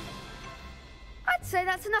 I'd say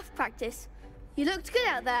that's enough practice. You looked good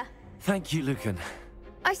out there. Thank you, Lucan.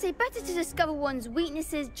 I say better to discover one's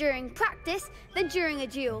weaknesses during practice than during a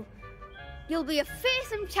duel. You'll be a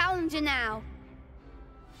fearsome challenger now.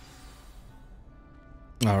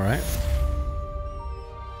 All right.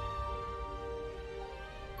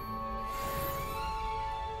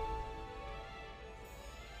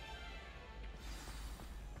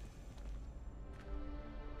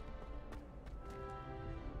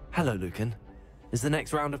 Hello, Lucan. Is the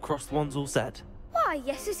next round of crossed wands all set? Why,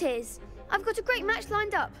 yes it is. I've got a great match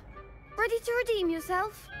lined up. Ready to redeem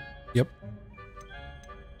yourself? Yep.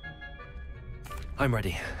 I'm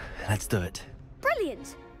ready. Let's do it.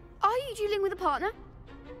 Brilliant. Are you dueling with a partner?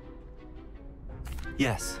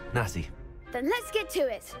 Yes, Natty. Then let's get to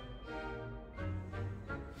it.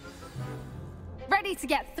 Ready to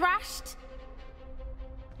get thrashed?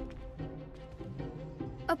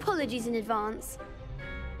 Apologies in advance.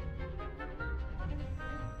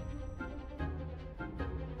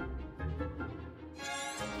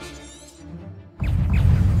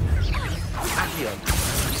 Accio.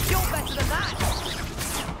 You're better than that!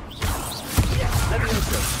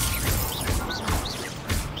 Levioso.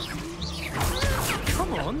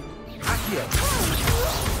 Come on! Accio.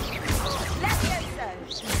 Levioso!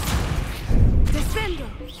 Descendo!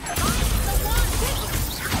 Is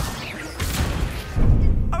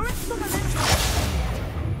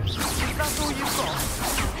that all you've got?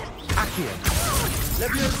 Accio.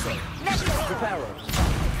 Levioso. Preparo.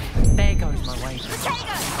 There goes my way.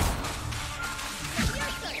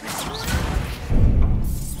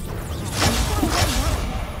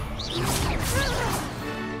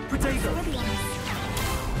 Protego.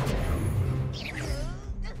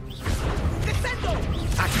 Descendo!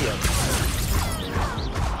 Accio.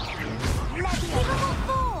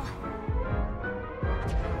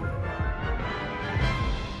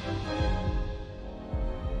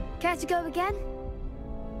 Care to go again?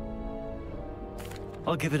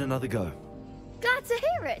 I'll give it another go. Glad to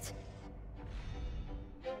hear it.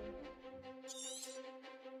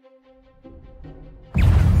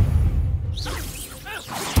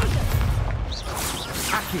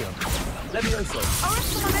 Accio. Levioso.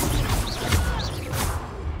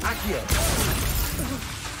 Accio.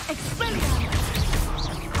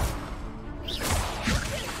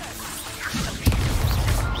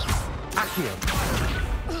 Accio.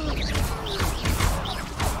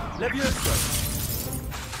 Levioso.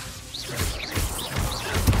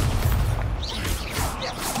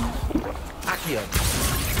 Accio.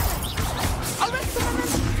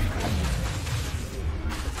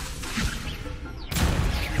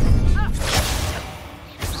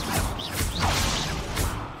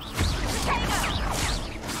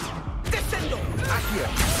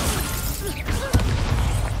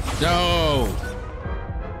 No.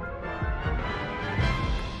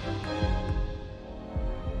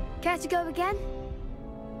 Care to go again?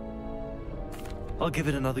 I'll give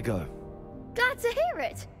it another go. Glad to hear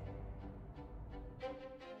it.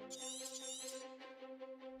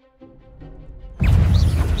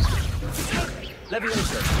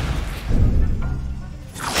 Leviosa.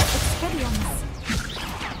 Expelliarmus.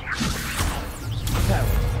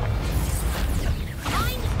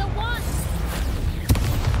 Find the one.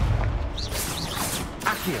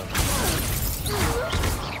 Accio. Is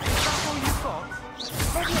that all you've got?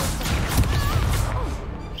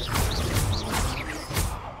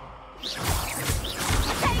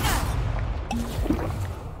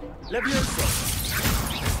 Leviosa.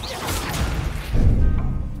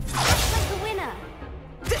 Like a winner.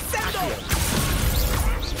 Descendo.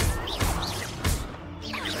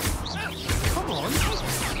 Come on.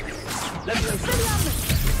 Leviosa.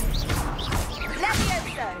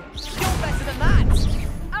 Levioso! You're better than that!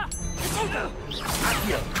 Ah! Potato!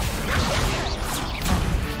 Accio.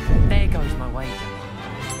 There goes my wager.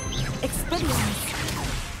 Expelliarmus.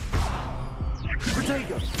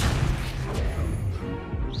 Protego.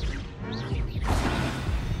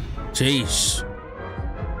 Jeez.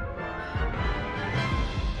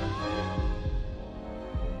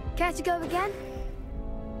 Care to go again?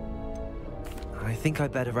 I think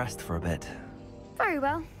I'd better rest for a bit. Very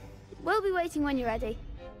well. We'll be waiting when you're ready.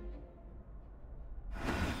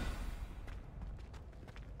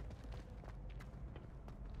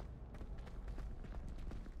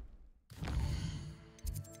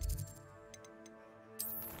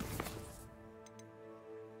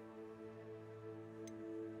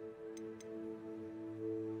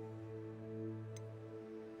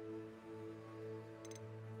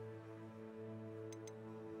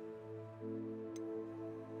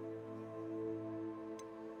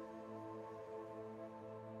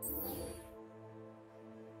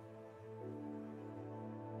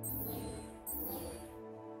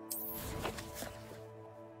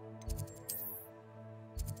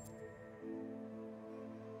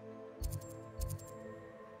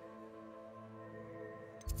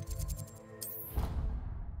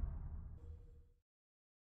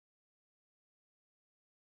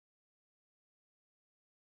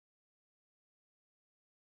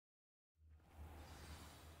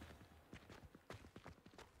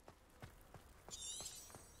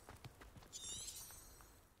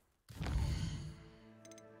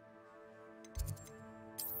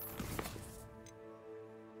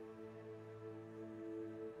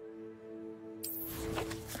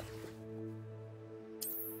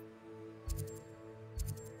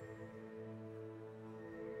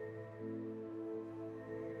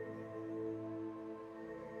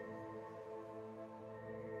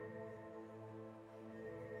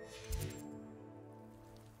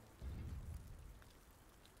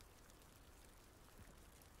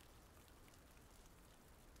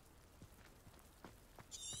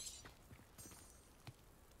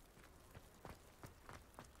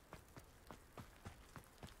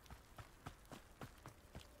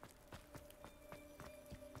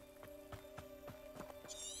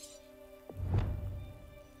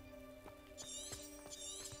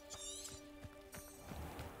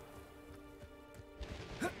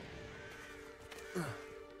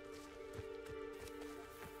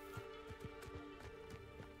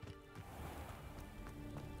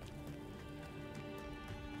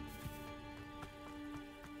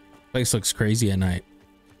 Place looks crazy at night.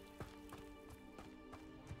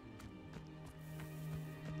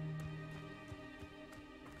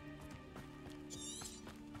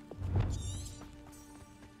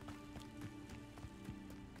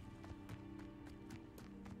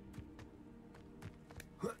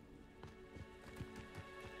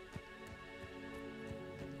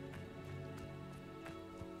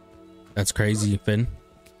 That's crazy, Finn.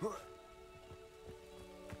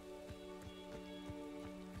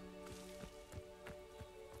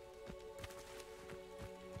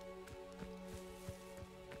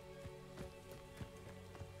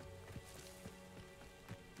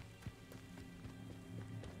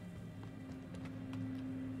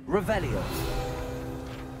 Revelio.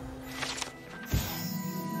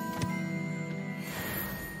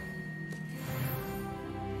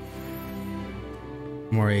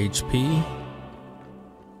 More HP.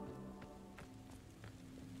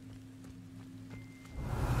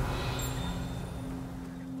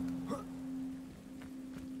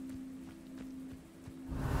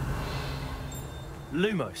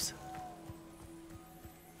 Lumos.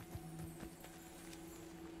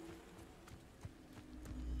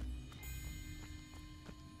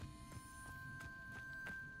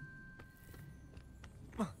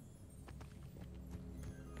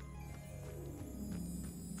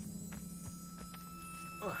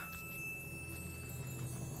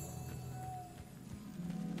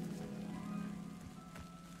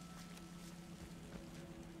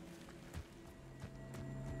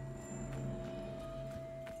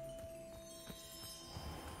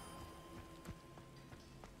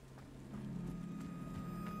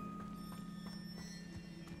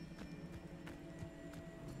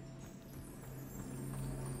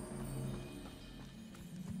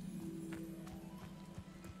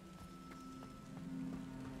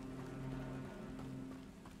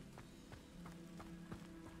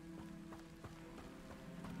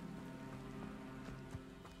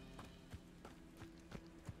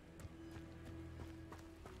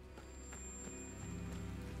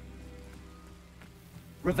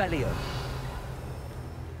 Revelio.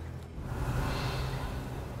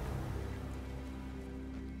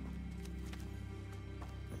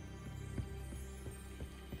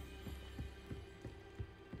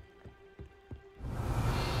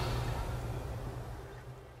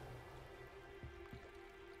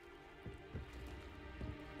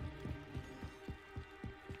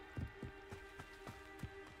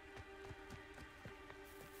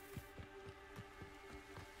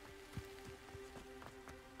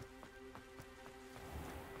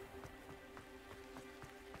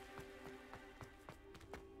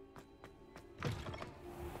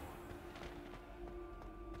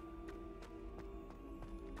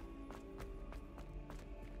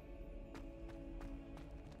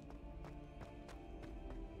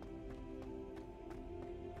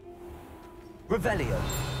 Revelio.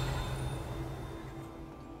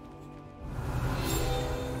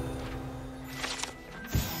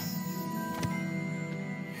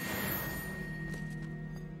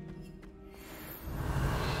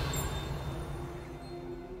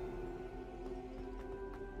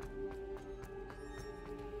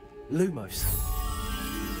 Lumos.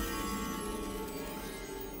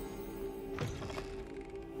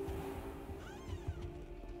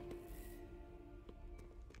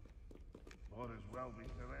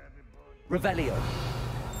 Revelio.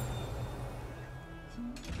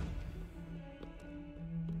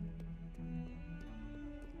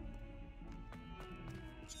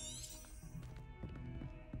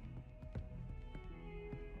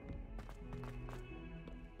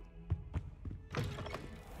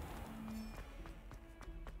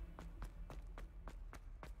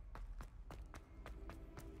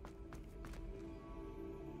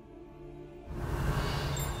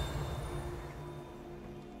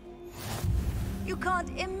 You can't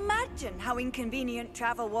imagine how inconvenient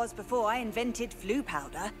travel was before I invented flu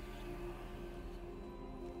powder.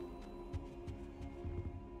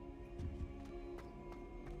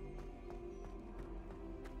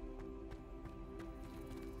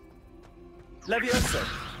 Levioso.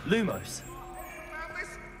 Lumos.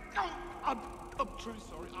 I'm truly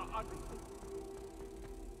sorry.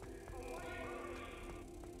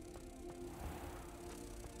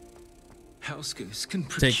 House ghosts can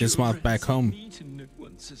Take this moth back home. Eaten at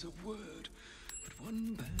once as a word, but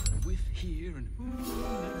one bad whiff here and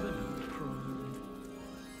never know pride.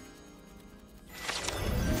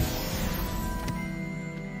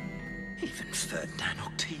 Even Ferdinand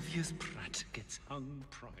Octavius Pratt gets hung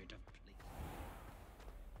pride of place.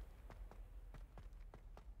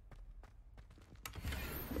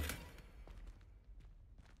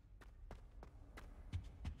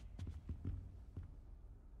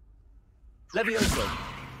 Levioso.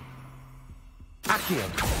 Accio.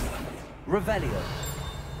 Revelio.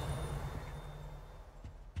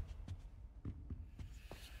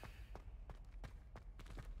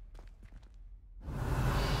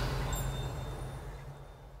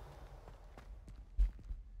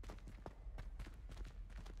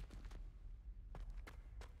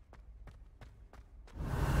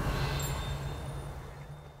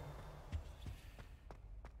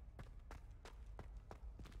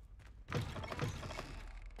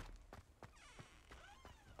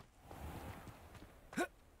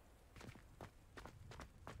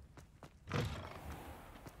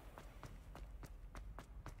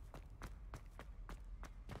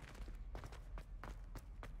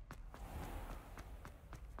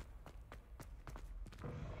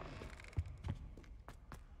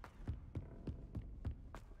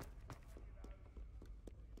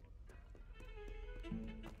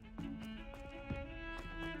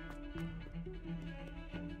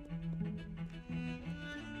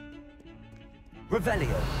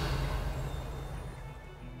 Revelio.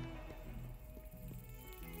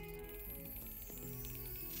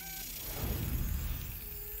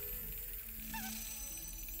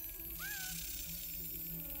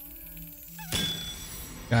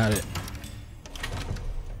 Got it.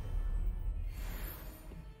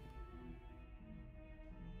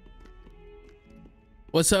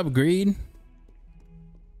 What's up, Greed?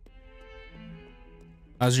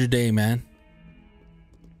 How's your day, man?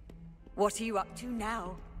 What are you up to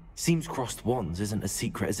now? Seems crossed wands isn't as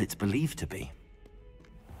secret as it's believed to be.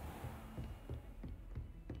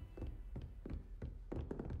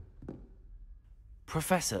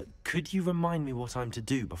 Professor, could you remind me what I'm to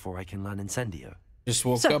do before I can learn Incendio? Just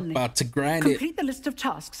woke Certainly. up, about to grind Complete it. the list of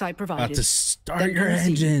tasks I provided. About to start Then your proceed.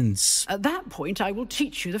 engines. At that point, I will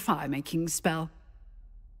teach you the fire-making spell.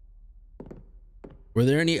 Were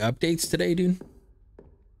there any updates today, dude?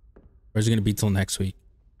 Or is it gonna be till next week?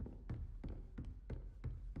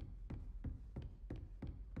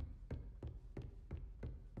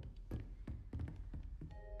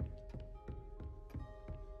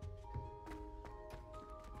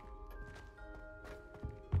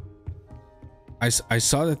 I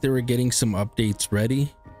saw that they were getting some updates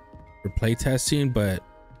ready for playtesting, but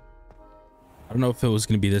I don't know if it was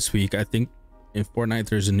going to be this week. I think in Fortnite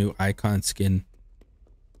there's a new icon skin.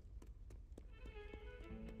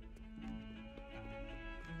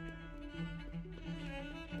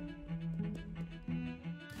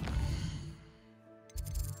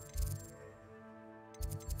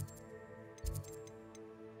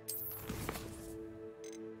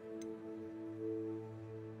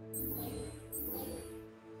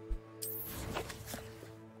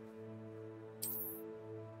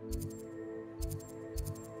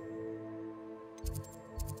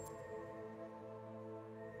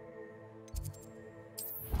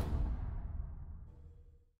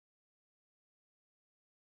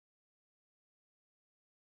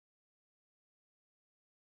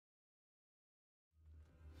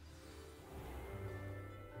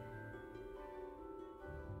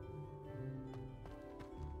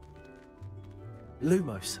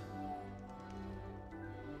 Lumos.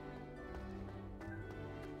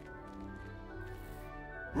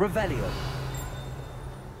 Revelio.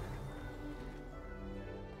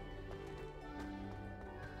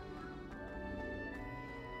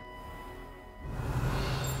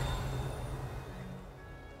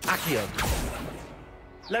 Accio.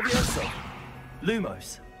 Levioso.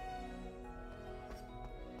 Lumos.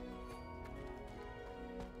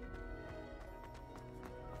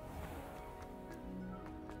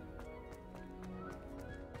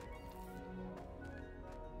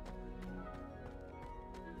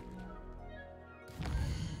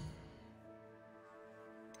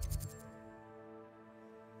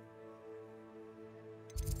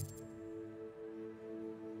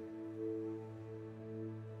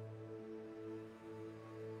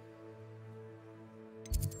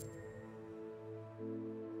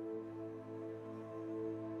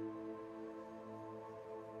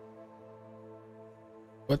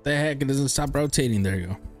 What the heck? It doesn't stop rotating. There you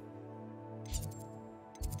go.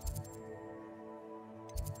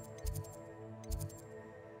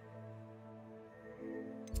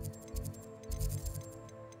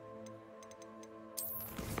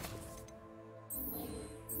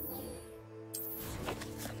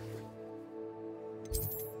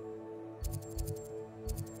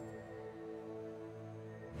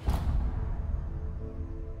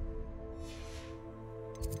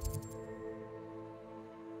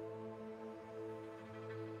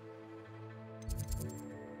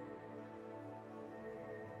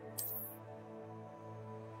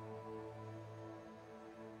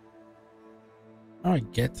 How do I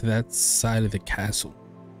get to that side of the castle?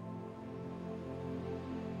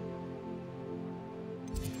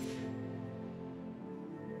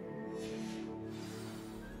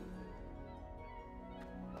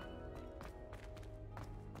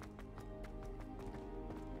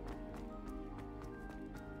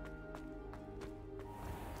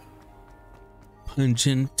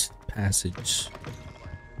 Pungent passage.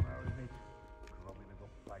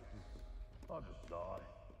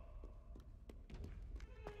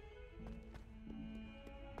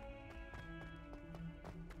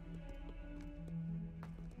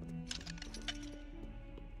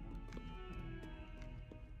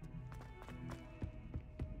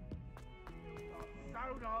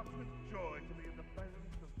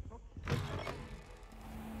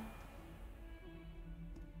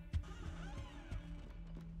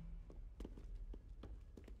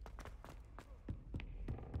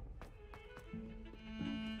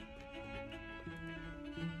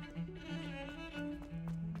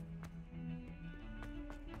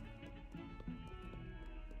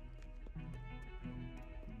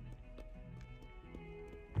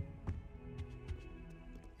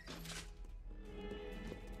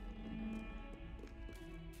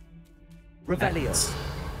 Revelio.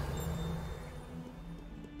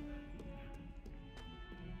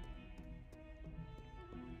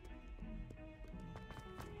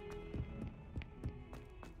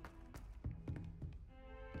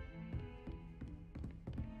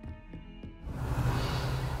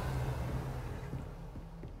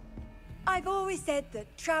 I've always said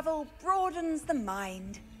that travel broadens the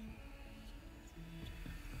mind.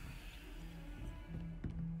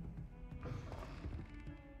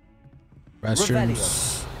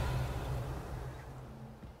 Restrooms.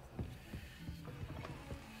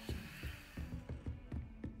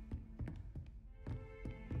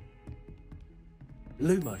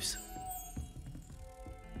 Lumos.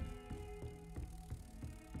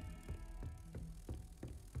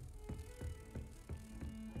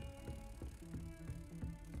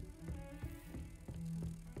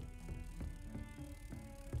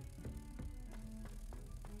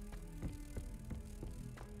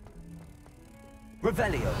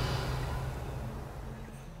 Revelio.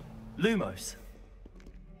 Lumos.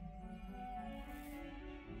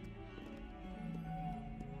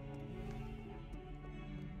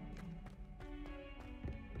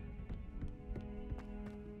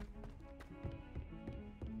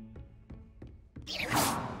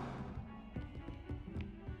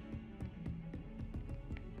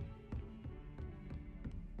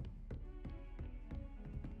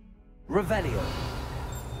 Revelio.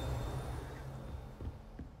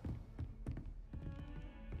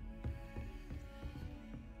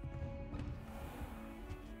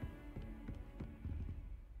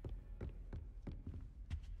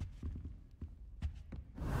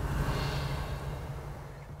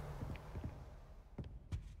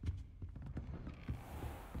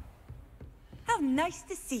 How nice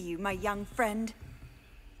to see you, my young friend.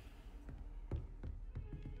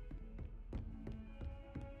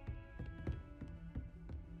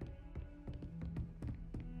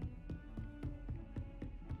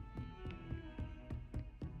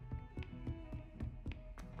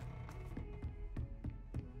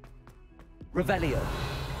 Revelio.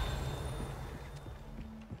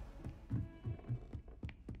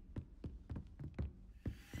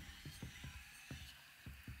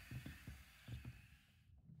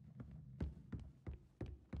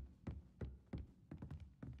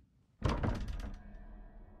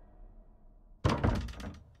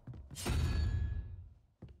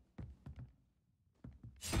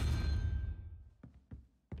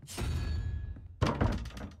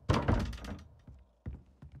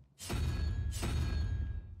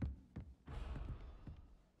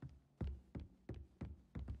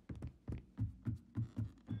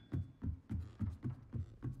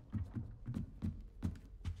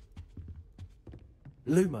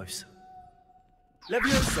 Lumos.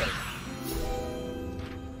 Levioso.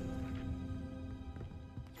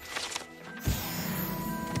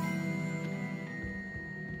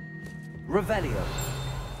 Revelio.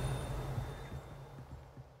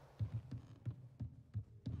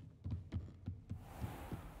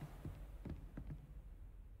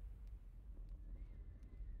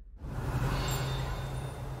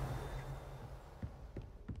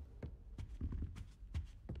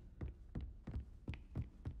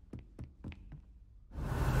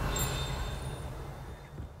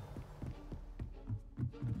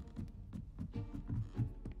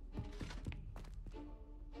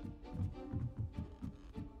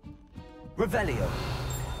 Revelio.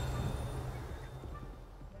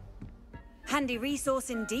 Handy resource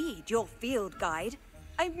indeed, your field guide.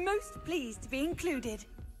 I'm most pleased to be included.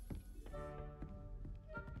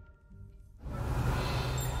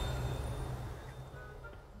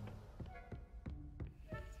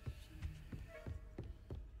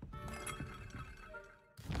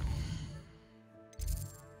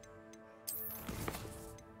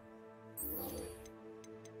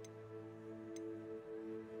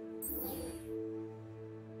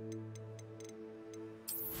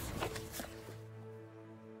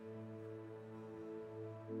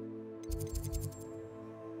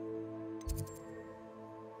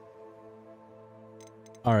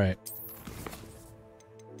 All right.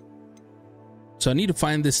 So I need to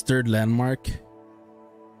find this third landmark.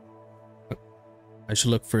 I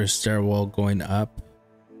should look for a stairwell going up.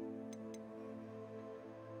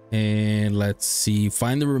 And let's see,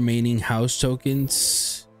 find the remaining house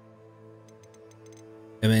tokens.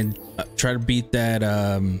 And then try to beat that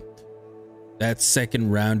that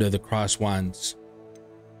second round of the cross wands.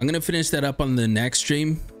 I'm gonna finish that up on the next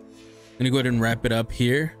stream. I'm gonna go ahead and wrap it up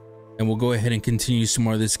here, and we'll go ahead and continue some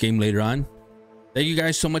more of this game later on. Thank you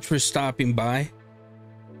guys so much for stopping by,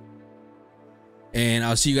 and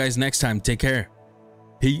I'll see you guys next time. Take care.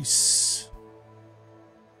 Peace.